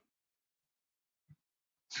tool.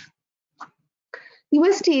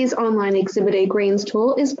 USDA's online Exhibit A grains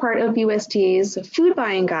tool is part of USDA's food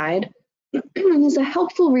buying guide and is a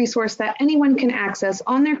helpful resource that anyone can access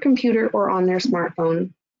on their computer or on their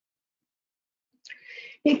smartphone.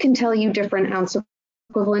 It can tell you different ounce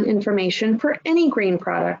equivalent information for any grain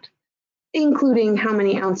product, including how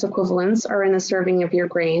many ounce equivalents are in a serving of your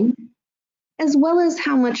grain, as well as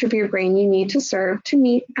how much of your grain you need to serve to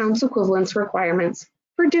meet ounce equivalence requirements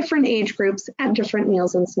for different age groups at different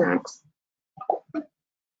meals and snacks.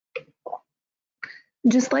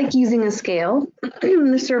 Just like using a scale,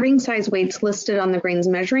 the serving size weights listed on the grains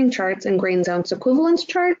measuring charts and grains ounce equivalence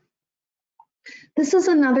chart. This is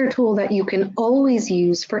another tool that you can always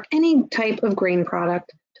use for any type of grain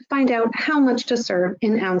product to find out how much to serve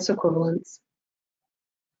in ounce equivalents.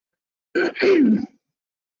 You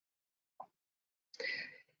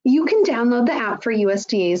can download the app for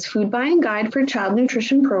USDA's Food Buying Guide for Child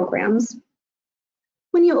Nutrition Programs.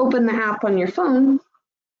 When you open the app on your phone,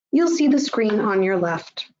 you'll see the screen on your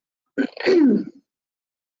left. Click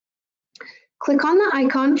on the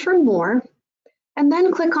icon for more, and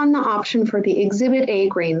then click on the option for the Exhibit A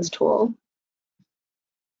Grains tool.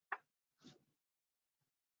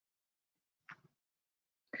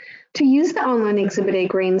 To use the online Exhibit A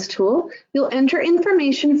Grains tool, you'll enter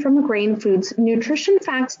information from a grain food's nutrition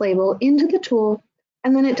facts label into the tool,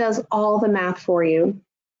 and then it does all the math for you.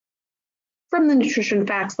 From the nutrition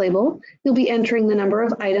facts label, you'll be entering the number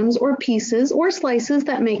of items or pieces or slices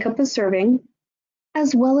that make up a serving,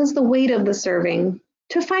 as well as the weight of the serving,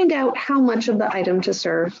 to find out how much of the item to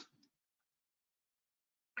serve.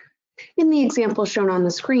 In the example shown on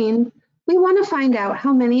the screen, we want to find out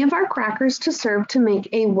how many of our crackers to serve to make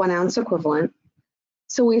a 1 ounce equivalent.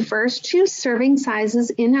 So we first choose serving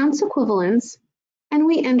sizes in ounce equivalents, and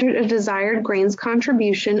we entered a desired grains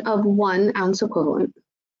contribution of 1 ounce equivalent.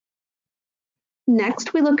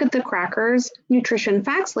 Next, we look at the crackers nutrition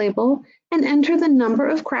facts label and enter the number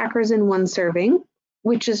of crackers in 1 serving,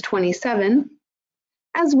 which is 27,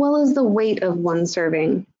 as well as the weight of 1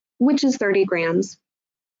 serving, which is 30 grams.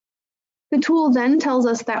 The tool then tells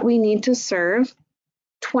us that we need to serve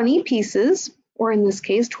 20 pieces, or in this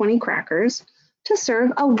case 20 crackers, to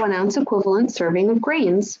serve a 1 ounce equivalent serving of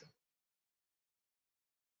grains.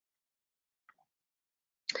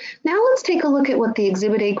 Now let's take a look at what the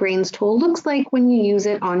Exhibit A Grains tool looks like when you use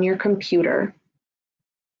it on your computer.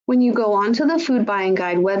 When you go onto the Food Buying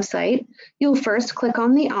Guide website, you'll first click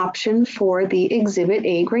on the option for the Exhibit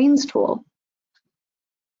A Grains tool.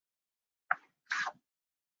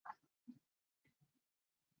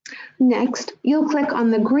 Next, you'll click on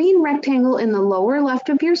the green rectangle in the lower left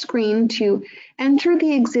of your screen to enter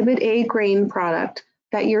the Exhibit A grain product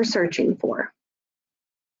that you're searching for.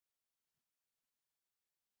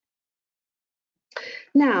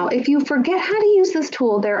 Now, if you forget how to use this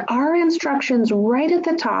tool, there are instructions right at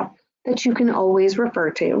the top that you can always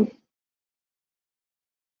refer to.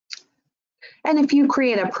 And if you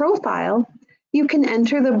create a profile, you can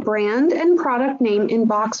enter the brand and product name in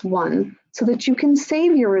box 1 so that you can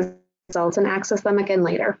save your results and access them again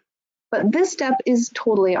later. But this step is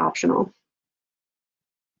totally optional.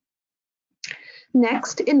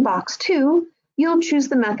 Next, in box 2, you'll choose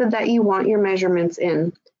the method that you want your measurements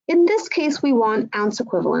in. In this case, we want ounce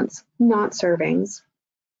equivalents, not servings.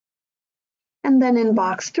 And then in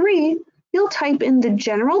box 3, you'll type in the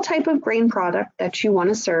general type of grain product that you want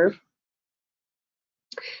to serve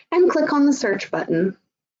and click on the search button.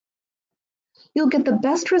 You'll get the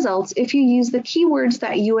best results if you use the keywords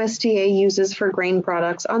that USDA uses for grain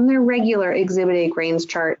products on their regular Exhibit A Grains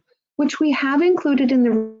chart, which we have included in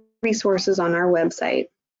the resources on our website.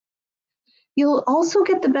 You'll also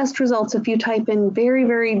get the best results if you type in very,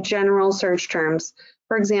 very general search terms.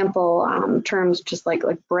 For example, terms just like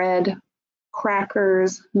bread,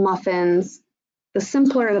 crackers, muffins. The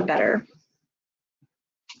simpler, the better.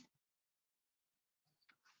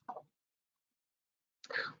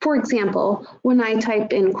 For example, when I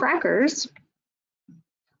type in crackers,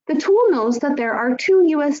 the tool knows that there are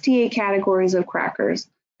 2 USDA categories of crackers.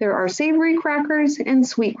 There are savory crackers and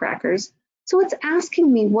sweet crackers. So it's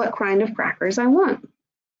asking me what kind of crackers I want.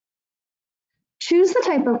 Choose the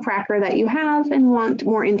type of cracker that you have and want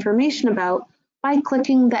more information about by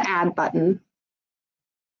clicking the Add button.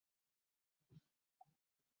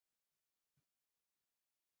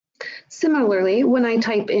 Similarly, when I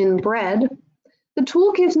type in bread, the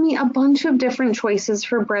tool gives me a bunch of different choices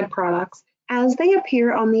for bread products as they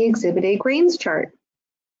appear on the Exhibit A Grains chart.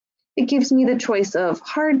 It gives me the choice of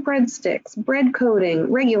hard bread sticks, bread coating,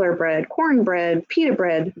 regular bread, cornbread, pita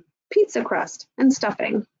bread, pizza crust, and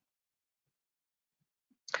stuffing.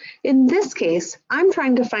 In this case, I'm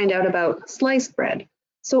trying to find out about sliced bread,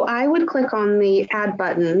 so I would click on the Add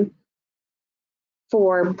button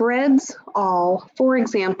for breads all, for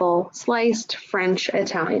example, sliced French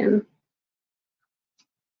Italian.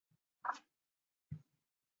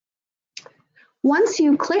 Once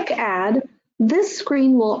you click Add, this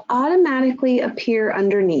screen will automatically appear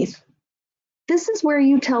underneath. This is where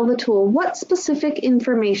you tell the tool what specific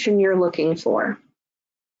information you're looking for.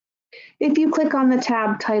 If you click on the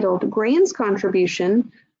tab titled Grains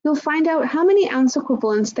Contribution, you'll find out how many ounce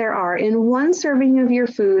equivalents there are in one serving of your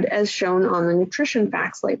food as shown on the nutrition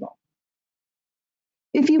facts label.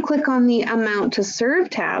 If you click on the Amount to Serve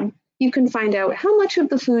tab, you can find out how much of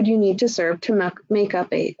the food you need to serve to make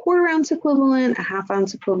up a 1/4 ounce equivalent, a 1/2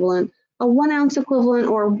 ounce equivalent, a 1 ounce equivalent,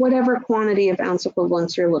 or whatever quantity of ounce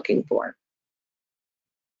equivalents you're looking for.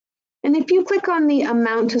 And if you click on the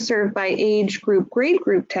Amount to Serve by Age Group Grade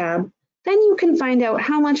Group tab, then you can find out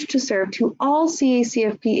how much to serve to all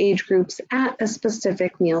CACFP age groups at a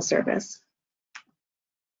specific meal service.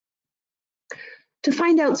 To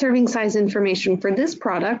find out serving size information for this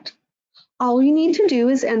product, all you need to do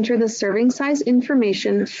is enter the serving size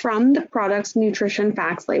information from the product's nutrition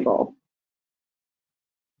facts label.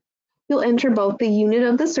 You'll enter both the unit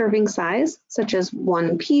of the serving size, such as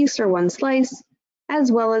 1 piece or 1 slice,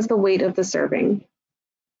 as well as the weight of the serving.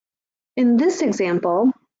 In this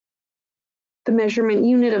example, the measurement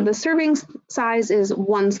unit of the serving size is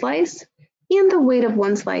 1 slice, and the weight of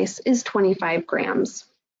 1 slice is 25 grams.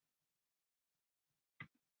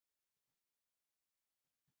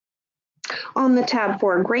 On the tab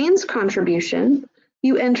for Grains Contribution,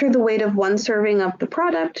 you enter the weight of 1 serving of the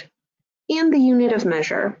product and the unit of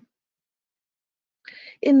measure.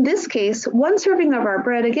 In this case, 1 serving of our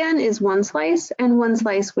bread again is 1 slice, and 1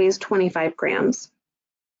 slice weighs 25 grams.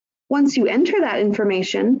 Once you enter that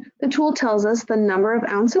information, the tool tells us the number of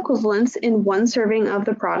ounce equivalents in 1 serving of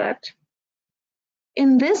the product.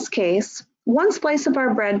 In this case, 1 slice of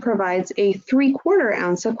our bread provides a 3/4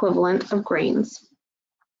 ounce equivalent of grains.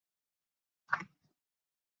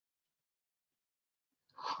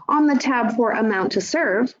 On the tab for Amount to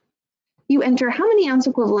Serve, you enter how many ounce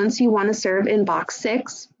equivalents you want to serve in box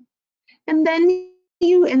 6, and then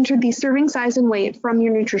you enter the serving size and weight from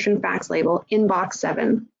your nutrition facts label in box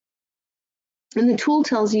 7. And the tool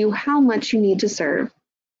tells you how much you need to serve.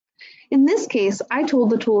 In this case, I told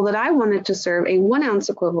the tool that I wanted to serve a 1 ounce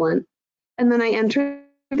equivalent, and then I entered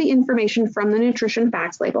the information from the nutrition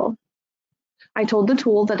facts label. I told the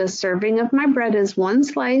tool that a serving of my bread is 1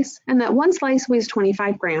 slice, and that 1 slice weighs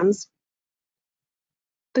 25 grams.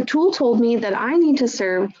 The tool told me that I need to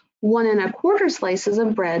serve 1 1/4 slices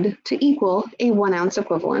of bread to equal a 1 ounce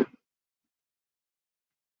equivalent.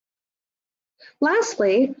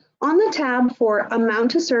 Lastly, on the tab for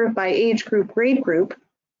Amount to Serve by Age Group Grade Group,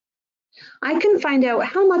 I can find out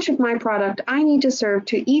how much of my product I need to serve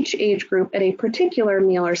to each age group at a particular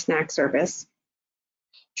meal or snack service.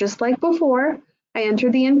 Just like before, I enter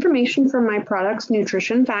the information from my product's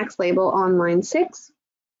nutrition facts label on line 6,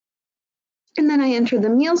 and then I enter the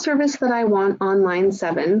meal service that I want on line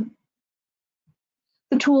 7.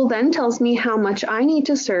 The tool then tells me how much I need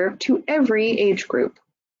to serve to every age group.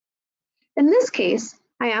 In this case,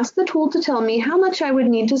 I asked the tool to tell me how much I would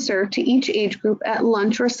need to serve to each age group at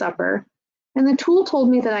lunch or supper, and the tool told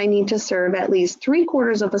me that I need to serve at least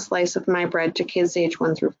 3/4 of a slice of my bread to kids age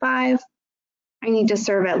 1 through 5. I need to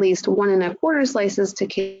serve at least 1 1/4 slices to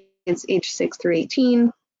kids age 6 through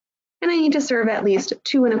 18, and I need to serve at least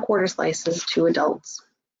 2 1/4 slices to adults.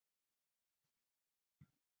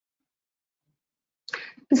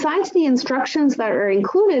 Besides the instructions that are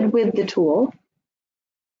included with the tool,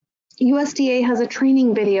 USDA has a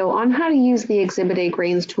training video on how to use the Exhibit A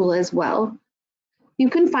Grains tool as well. You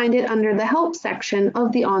can find it under the Help section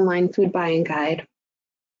of the online food buying guide.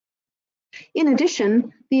 In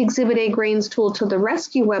addition, the Exhibit A Grains Tool to the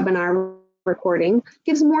Rescue webinar recording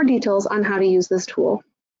gives more details on how to use this tool.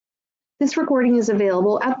 This recording is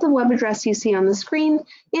available at the web address you see on the screen,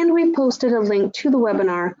 and we've posted a link to the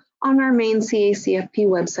webinar on our Maine CACFP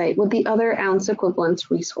website with the other ounce equivalents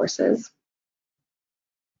resources.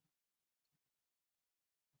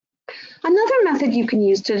 Another method you can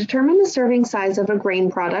use to determine the serving size of a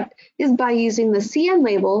grain product is by using the CN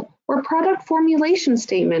label or product formulation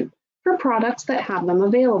statement for products that have them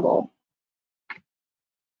available.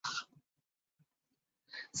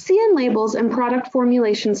 CN labels and product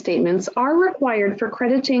formulation statements are required for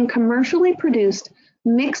crediting commercially produced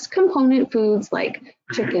mixed component foods like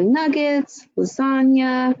chicken nuggets,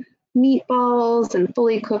 lasagna, meatballs, and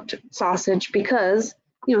fully cooked sausage because,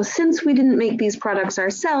 since we didn't make these products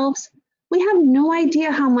ourselves, we have no idea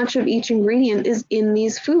how much of each ingredient is in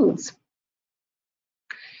these foods.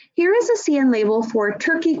 Here is a CN label for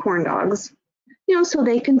turkey corn dogs, so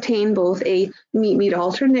they contain both a meat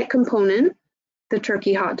alternate component, the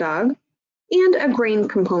turkey hot dog, and a grain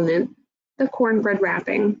component, the cornbread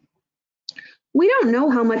wrapping. We don't know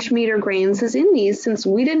how much meat or grains is in these since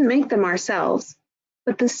we didn't make them ourselves,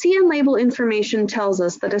 but the CN label information tells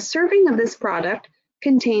us that a serving of this product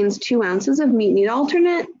contains 2 ounces of meat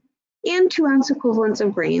alternate and 2 ounce equivalents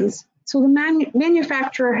of grains. So the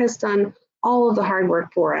manufacturer has done all of the hard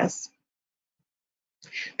work for us.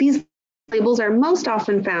 These labels are most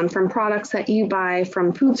often found from products that you buy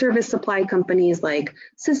from food service supply companies like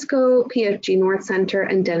Sysco, PFG North Center,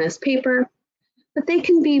 and Dennis Paper, but they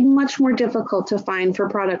can be much more difficult to find for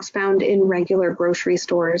products found in regular grocery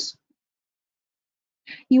stores.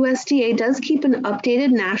 USDA does keep an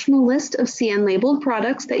updated national list of CN labeled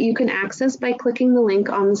products that you can access by clicking the link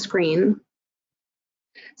on the screen.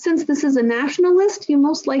 Since this is a national list, you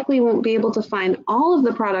most likely won't be able to find all of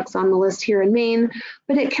the products on the list here in Maine,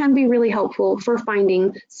 but it can be really helpful for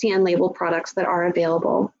finding CN labeled products that are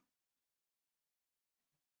available.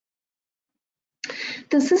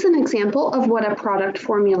 This is an example of what a product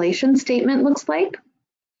formulation statement looks like.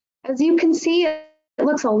 As you can see, it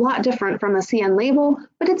looks a lot different from a CN label,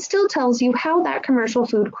 but it still tells you how that commercial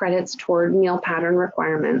food credits toward meal pattern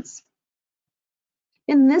requirements.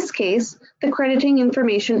 In this case, the crediting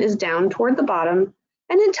information is down toward the bottom,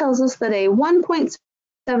 and it tells us that a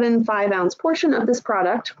 1.75 ounce portion of this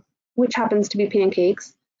product, which happens to be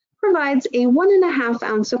pancakes, provides a 1.5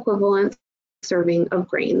 ounce equivalent serving of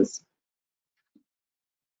grains.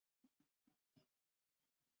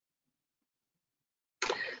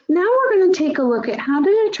 Now we're going to take a look at how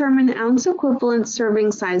to determine ounce equivalent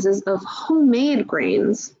serving sizes of homemade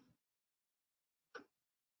grains.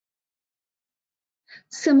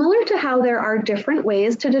 Similar to how there are different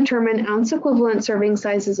ways to determine ounce equivalent serving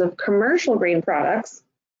sizes of commercial grain products,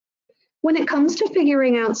 when it comes to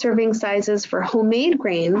figuring out serving sizes for homemade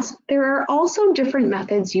grains, there are also different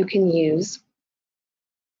methods you can use.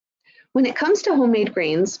 When it comes to homemade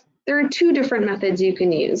grains, there are two different methods you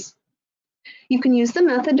can use. You can use the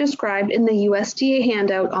method described in the USDA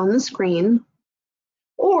handout on the screen,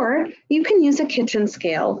 or you can use a kitchen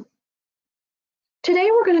scale. Today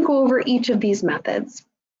we're going to go over each of these methods.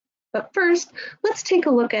 But first, let's take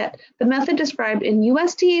a look at the method described in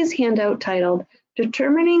USDA's handout titled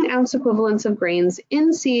Determining Ounce Equivalents of Grains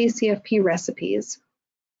in CACFP Recipes.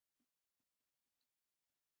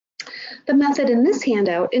 The method in this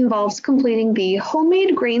handout involves completing the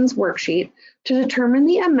Homemade Grains worksheet to determine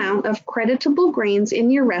the amount of creditable grains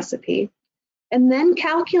in your recipe, and then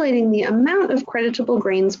calculating the amount of creditable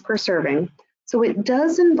grains per serving. So it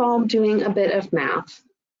does involve doing a bit of math.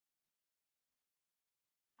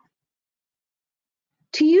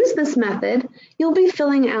 To use this method, you'll be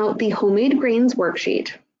filling out the Homemade Grains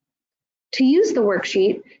worksheet. To use the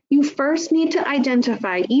worksheet, you first need to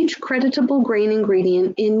identify each creditable grain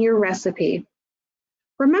ingredient in your recipe.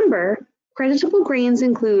 Remember, creditable grains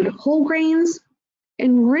include whole grains,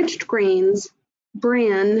 enriched grains,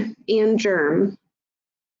 bran, and germ.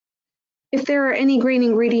 If there are any grain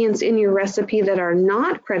ingredients in your recipe that are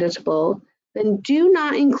not creditable, then do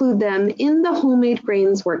not include them in the Homemade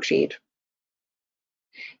Grains worksheet.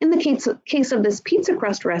 In the case of this pizza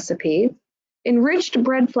crust recipe, enriched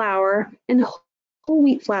bread flour and whole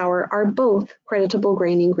wheat flour are both creditable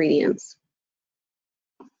grain ingredients.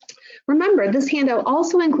 Remember, this handout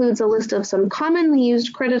also includes a list of some commonly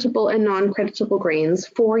used creditable and non-creditable grains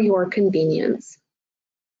for your convenience.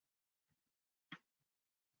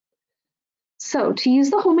 So to use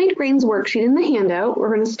the Homemade Grains worksheet in the handout,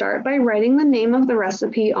 we're going to start by writing the name of the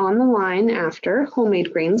recipe on the line after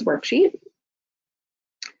Homemade Grains worksheet.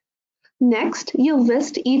 Next, you'll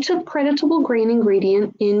list each of creditable grain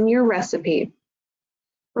ingredient in your recipe.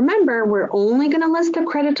 Remember, we're only going to list the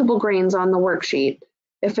creditable grains on the worksheet.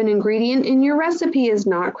 If an ingredient in your recipe is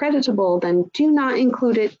not creditable, then do not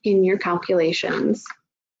include it in your calculations.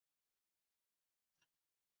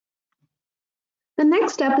 The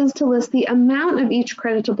next step is to list the amount of each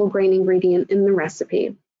creditable grain ingredient in the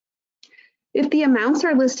recipe. If the amounts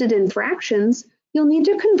are listed in fractions, you'll need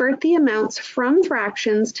to convert the amounts from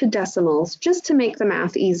fractions to decimals just to make the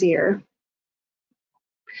math easier.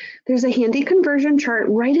 There's a handy conversion chart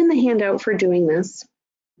right in the handout for doing this.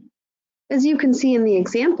 As you can see in the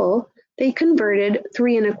example, they converted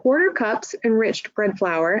 3¼ cups enriched bread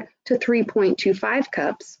flour to 3.25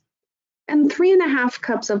 cups and 3½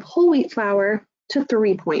 cups of whole wheat flour to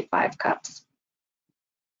 3.5 cups.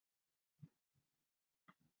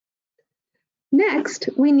 Next,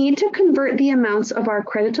 we need to convert the amounts of our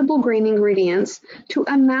creditable grain ingredients to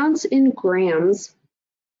amounts in grams.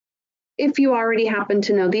 If you already happen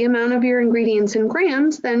to know the amount of your ingredients in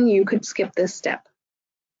grams, then you could skip this step.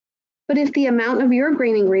 But if the amount of your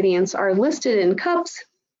grain ingredients are listed in cups,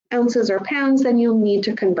 ounces, or pounds, then you'll need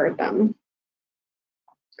to convert them.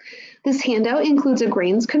 This handout includes a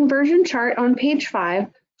grains conversion chart on page 5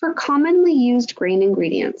 for commonly used grain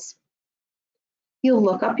ingredients. You'll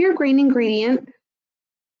look up your grain ingredient,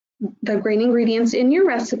 the grain ingredients in your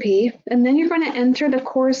recipe, and then you're going to enter the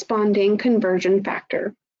corresponding conversion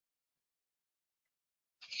factor.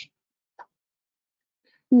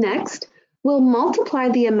 Next, we'll multiply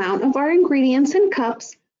the amount of our ingredients in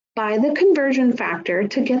cups by the conversion factor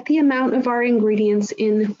to get the amount of our ingredients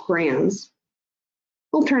in grams.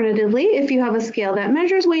 Alternatively, if you have a scale that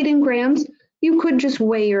measures weight in grams, you could just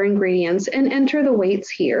weigh your ingredients and enter the weights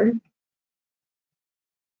here.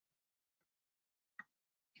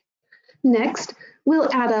 Next,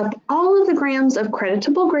 we'll add up all of the grams of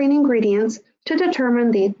creditable grain ingredients to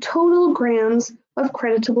determine the total grams of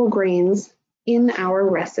creditable grains in our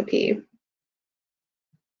recipe.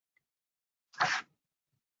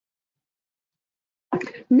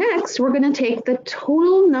 Next, we're going to take the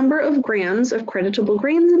total number of grams of creditable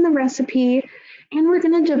grains in the recipe, and we're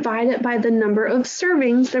going to divide it by the number of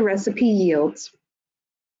servings the recipe yields.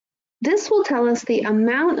 This will tell us the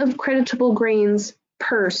amount of creditable grains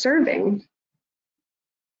per serving.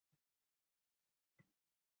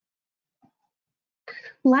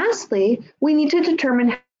 Lastly, we need to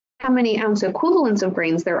determine how many ounce equivalents of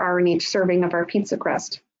grains there are in each serving of our pizza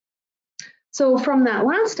crust. So from that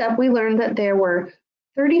last step, we learned that there were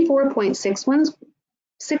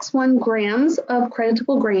 34.61 grams of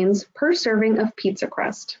creditable grains per serving of pizza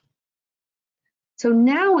crust. So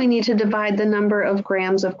now we need to divide the number of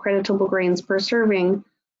grams of creditable grains per serving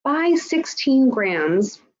by 16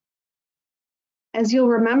 grams. As you'll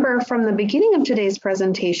remember from the beginning of today's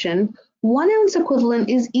presentation, 1 ounce equivalent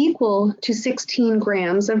is equal to 16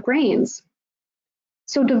 grams of grains.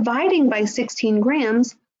 So dividing by 16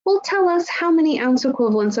 grams will tell us how many ounce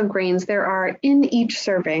equivalents of grains there are in each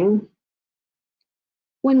serving.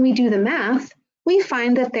 When we do the math, we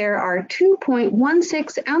find that there are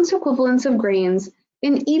 2.16 ounce equivalents of grains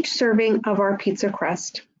in each serving of our pizza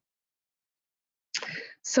crust.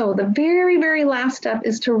 So the very last step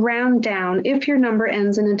is to round down if your number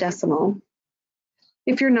ends in a decimal.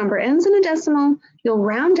 If your number ends in a decimal, you'll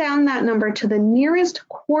round down that number to the nearest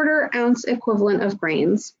quarter ounce equivalent of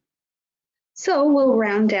grains. So we'll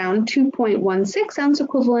round down 2.16 ounce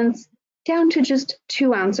equivalents down to just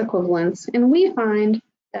 2 ounce equivalents, and we find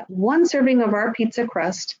that 1 serving of our pizza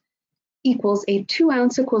crust equals a 2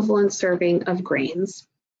 ounce equivalent serving of grains.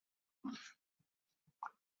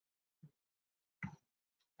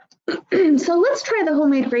 So let's try the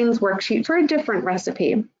homemade grains worksheet for a different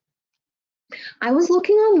recipe. I was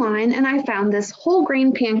looking online and I found this whole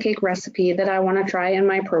grain pancake recipe that I want to try in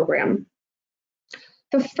my program.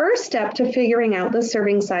 The first step to figuring out the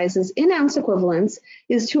serving sizes in ounce equivalents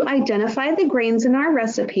is to identify the grains in our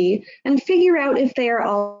recipe and figure out if they are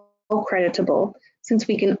all creditable, since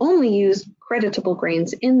we can only use creditable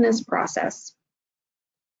grains in this process.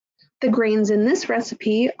 The grains in this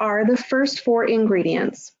recipe are the first 4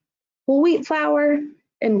 ingredients: whole wheat flour,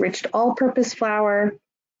 enriched all-purpose flour,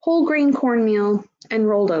 whole grain cornmeal, and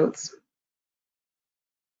rolled oats.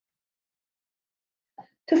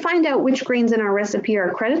 To find out which grains in our recipe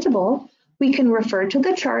are creditable, we can refer to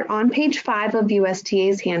the chart on page 5 of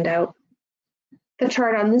USDA's handout. The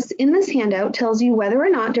chart in this handout tells you whether or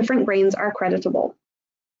not different grains are creditable.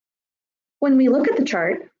 When we look at the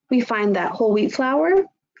chart, we find that whole wheat flour,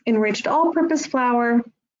 enriched all-purpose flour,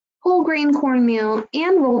 whole grain cornmeal,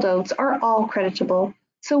 and rolled oats are all creditable,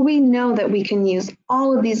 so we know that we can use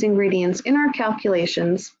all of these ingredients in our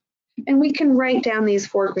calculations, and we can write down these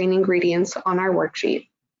 4 grain ingredients on our worksheet.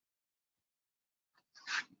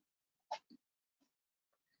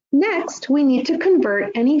 Next, we need to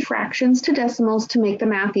convert any fractions to decimals to make the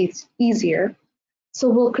math easier. So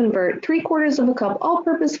we'll convert 3/4 cup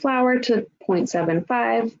all-purpose flour to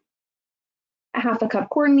 0.75, a 1/2 cup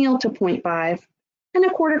cornmeal to 0.5, and a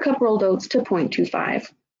 1/4 cup rolled oats to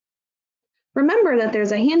 0.25. Remember that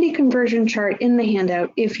there's a handy conversion chart in the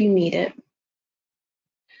handout if you need it.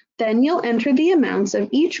 Then you'll enter the amounts of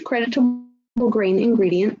each creditable grain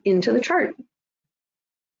ingredient into the chart.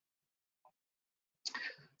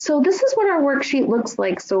 So this is what our worksheet looks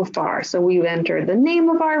like so far. So we've entered the name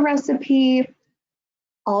of our recipe,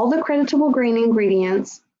 all the creditable grain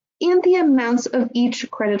ingredients, and the amounts of each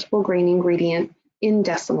creditable grain ingredient in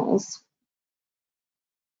decimals.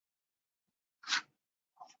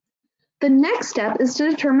 The next step is to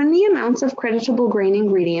determine the amounts of creditable grain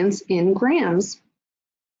ingredients in grams.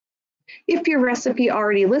 If your recipe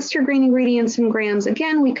already lists your grain ingredients in grams,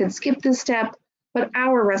 again, we could skip this step, but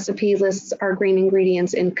our recipe lists our grain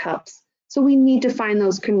ingredients in cups, so we need to find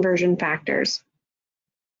those conversion factors.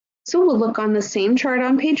 So we'll look on the same chart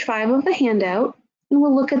on page 5 of the handout, and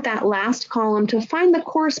we'll look at that last column to find the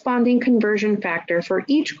corresponding conversion factor for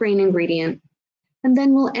each grain ingredient, and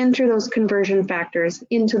then we'll enter those conversion factors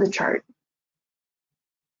into the chart.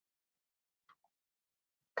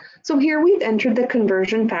 So here we've entered the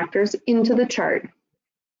conversion factors into the chart.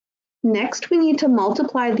 Next, we need to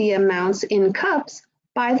multiply the amounts in cups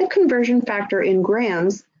by the conversion factor in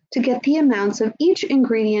grams to get the amounts of each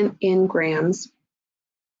ingredient in grams.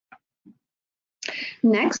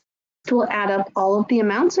 Next, we'll add up all of the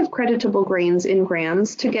amounts of creditable grains in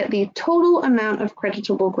grams to get the total amount of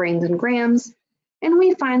creditable grains in grams, and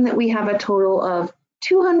we find that we have a total of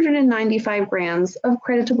 295 grams of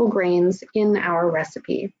creditable grains in our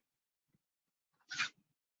recipe.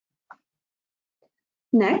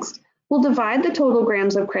 Next, we'll divide the total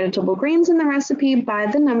grams of creditable grains in the recipe by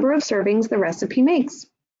the number of servings the recipe makes.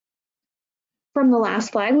 From the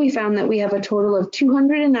last slide, we found that we have a total of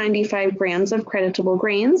 295 grams of creditable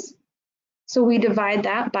grains. So we divide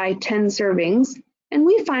that by 10 servings, and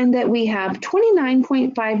we find that we have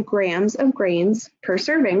 29.5 grams of grains per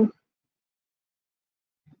serving.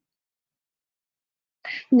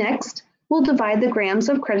 Next, we'll divide the grams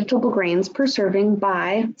of creditable grains per serving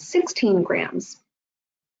by 16 grams.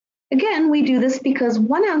 Again, we do this because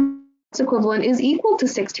 1 ounce equivalent is equal to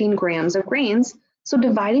 16 grams of grains, so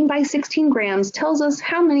dividing by 16 grams tells us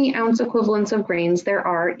how many ounce equivalents of grains there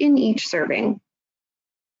are in each serving.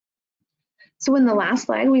 So in the last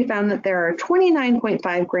slide, we found that there are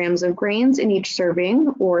 29.5 grams of grains in each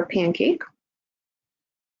serving or pancake.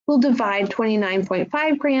 We'll divide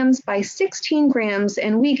 29.5 grams by 16 grams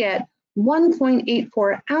and we get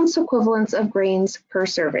 1.84 ounce equivalents of grains per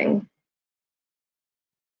serving.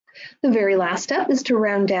 The very last step is to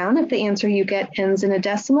round down if the answer you get ends in a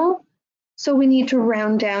decimal. So we need to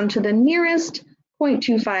round down to the nearest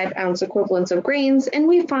 0.25 ounce equivalents of grains, and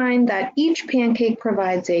we find that each pancake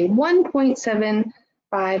provides a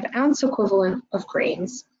 1.75 ounce equivalent of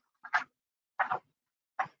grains.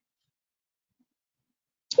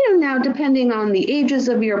 Now depending on the ages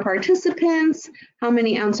of your participants, how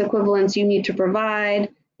many ounce equivalents you need to provide,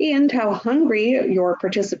 and how hungry your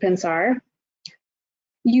participants are,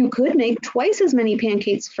 you could make twice as many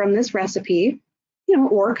pancakes from this recipe,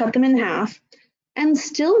 or cut them in half, and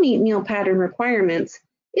still meet meal pattern requirements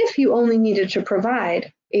if you only needed to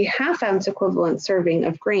provide a ½ ounce equivalent serving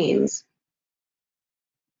of grains.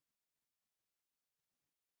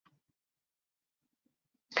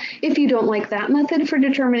 If you don't like that method for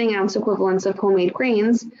determining ounce equivalents of homemade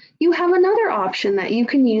grains, you have another option that you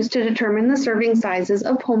can use to determine the serving sizes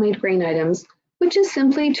of homemade grain items, which is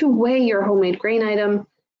simply to weigh your homemade grain item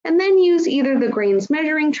and then use either the grains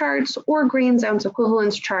measuring charts or grains ounce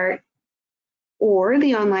equivalents chart or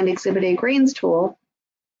the online Exhibit A grains tool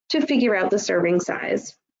to figure out the serving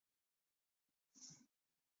size.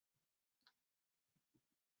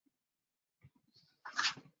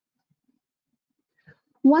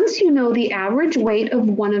 Once you know the average weight of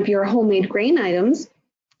one of your homemade grain items,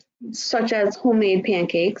 such as homemade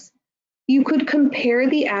pancakes, you could compare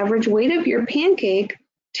the average weight of your pancake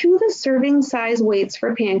to the serving size weights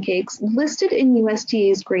for pancakes listed in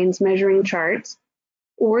USDA's grains measuring charts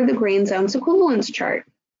or the grains ounce equivalents chart.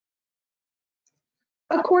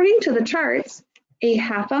 According to the charts, a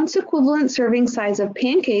 ½ ounce equivalent serving size of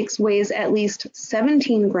pancakes weighs at least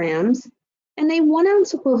 17 grams, and a 1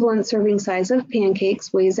 ounce equivalent serving size of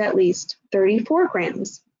pancakes weighs at least 34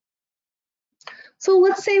 grams. So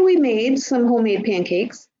let's say we made some homemade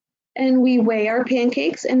pancakes and we weigh our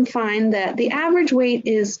pancakes and find that the average weight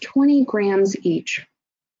is 20 grams each.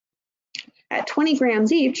 At 20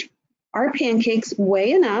 grams each, our pancakes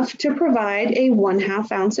weigh enough to provide a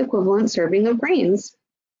 1/2 ounce equivalent serving of grains.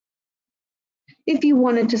 If you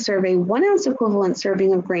wanted to serve a 1 ounce equivalent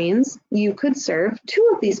serving of grains, you could serve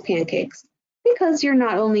 2 of these pancakes because you're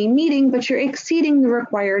not only meeting, but you're exceeding the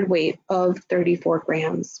required weight of 34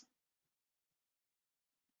 grams.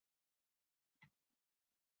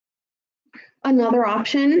 Another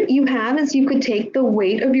option you have is you could take the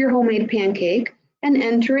weight of your homemade pancake and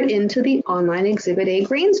enter it into the online Exhibit A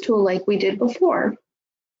grains tool like we did before.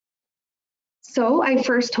 So I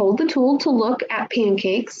first told the tool to look at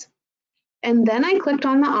pancakes, and then I clicked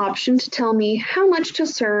on the option to tell me how much to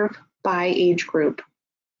serve by age group.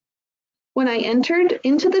 When I entered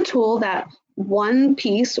into the tool that one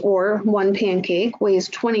piece or one pancake weighs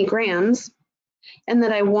 20 grams, and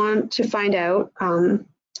that I want to find out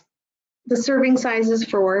the serving sizes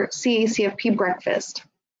for CACFP breakfast.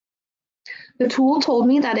 The tool told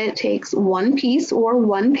me that it takes one piece or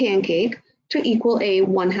one pancake to equal a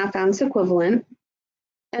 1/2 ounce equivalent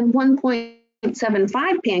and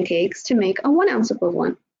 1.75 pancakes to make a 1 ounce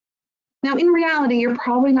equivalent. Now in reality, you're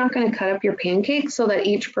probably not going to cut up your pancakes so that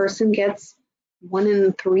each person gets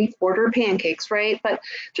 1 3/4 pancakes, right? But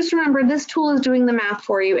just remember, this tool is doing the math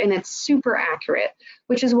for you and it's super accurate,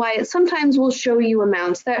 which is why it sometimes will show you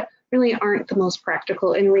amounts that really aren't the most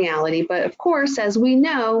practical in reality. But of course, as we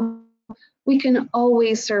know, we can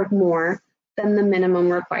always serve more than the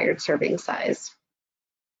minimum required serving size.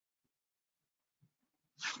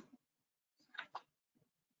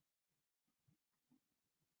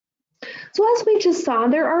 So as we just saw,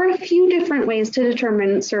 there are a few different ways to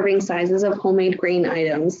determine serving sizes of homemade grain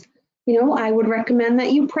items. I would recommend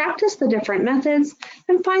that you practice the different methods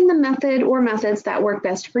and find the method or methods that work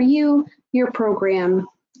best for you, your program,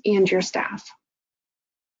 and your staff.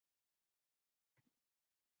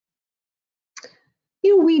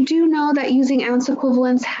 We do know that using ounce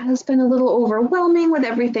equivalents has been a little overwhelming with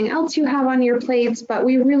everything else you have on your plates, but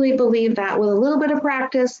we really believe that with a little bit of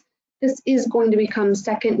practice, this is going to become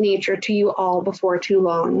second nature to you all before too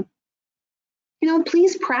long.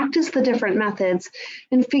 Please practice the different methods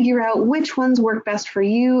and figure out which ones work best for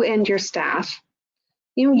you and your staff.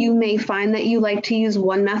 You may find that you like to use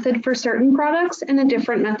one method for certain products and a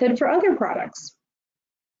different method for other products.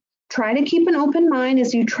 Try to keep an open mind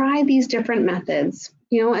as you try these different methods.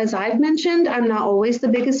 As I've mentioned, I'm not always the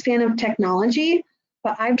biggest fan of technology,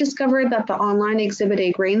 but I've discovered that the online Exhibit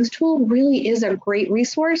A Grains tool really is a great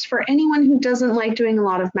resource for anyone who doesn't like doing a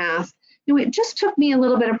lot of math. It just took me a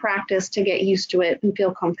little bit of practice to get used to it and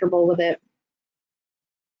feel comfortable with it.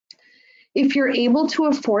 If you're able to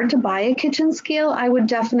afford to buy a kitchen scale, I would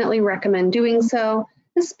definitely recommend doing so,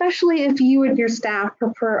 especially if you and your staff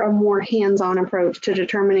prefer a more hands-on approach to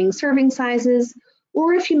determining serving sizes,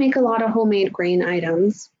 or if you make a lot of homemade grain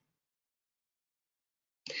items.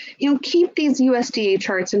 Keep these USDA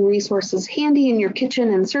charts and resources handy in your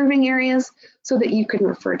kitchen and serving areas so that you can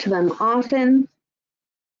refer to them often.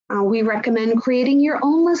 We recommend creating your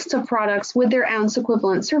own list of products with their ounce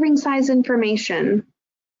equivalent serving size information.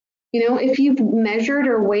 If you've measured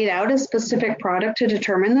or weighed out a specific product to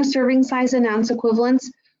determine the serving size and ounce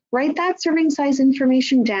equivalents, write that serving size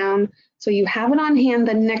information down so you have it on hand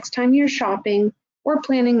the next time you're shopping or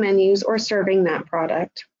planning menus or serving that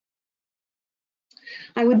product.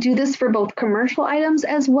 I would do this for both commercial items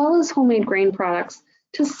as well as homemade grain products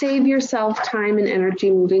to save yourself time and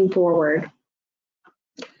energy moving forward.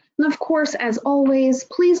 And of course, as always,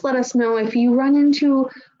 please let us know if you run into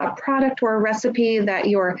a product or a recipe that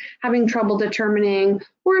you're having trouble determining,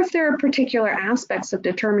 or if there are particular aspects of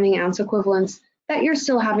determining ounce equivalents that you're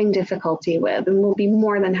still having difficulty with, and we'll be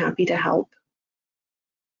more than happy to help.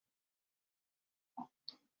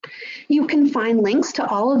 You can find links to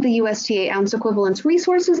all of the USDA ounce equivalents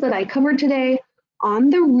resources that I covered today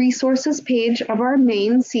on the resources page of our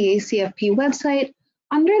Maine CACFP website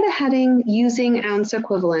under the heading Using Ounce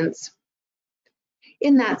Equivalents.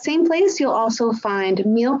 In that same place, you'll also find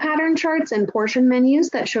meal pattern charts and portion menus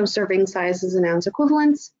that show serving sizes and ounce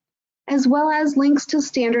equivalents, as well as links to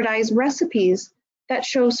standardized recipes that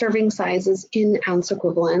show serving sizes in ounce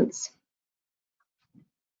equivalents.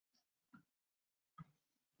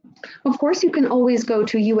 Of course, you can always go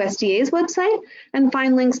to USDA's website and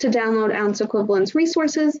find links to download ounce equivalents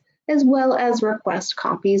resources, as well as request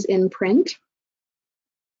copies in print.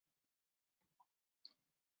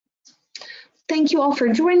 Thank you all for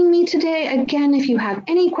joining me today. Again, if you have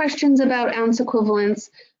any questions about ounce equivalents,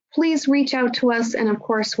 please reach out to us, and of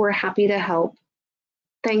course, we're happy to help.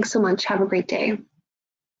 Thanks so much. Have a great day.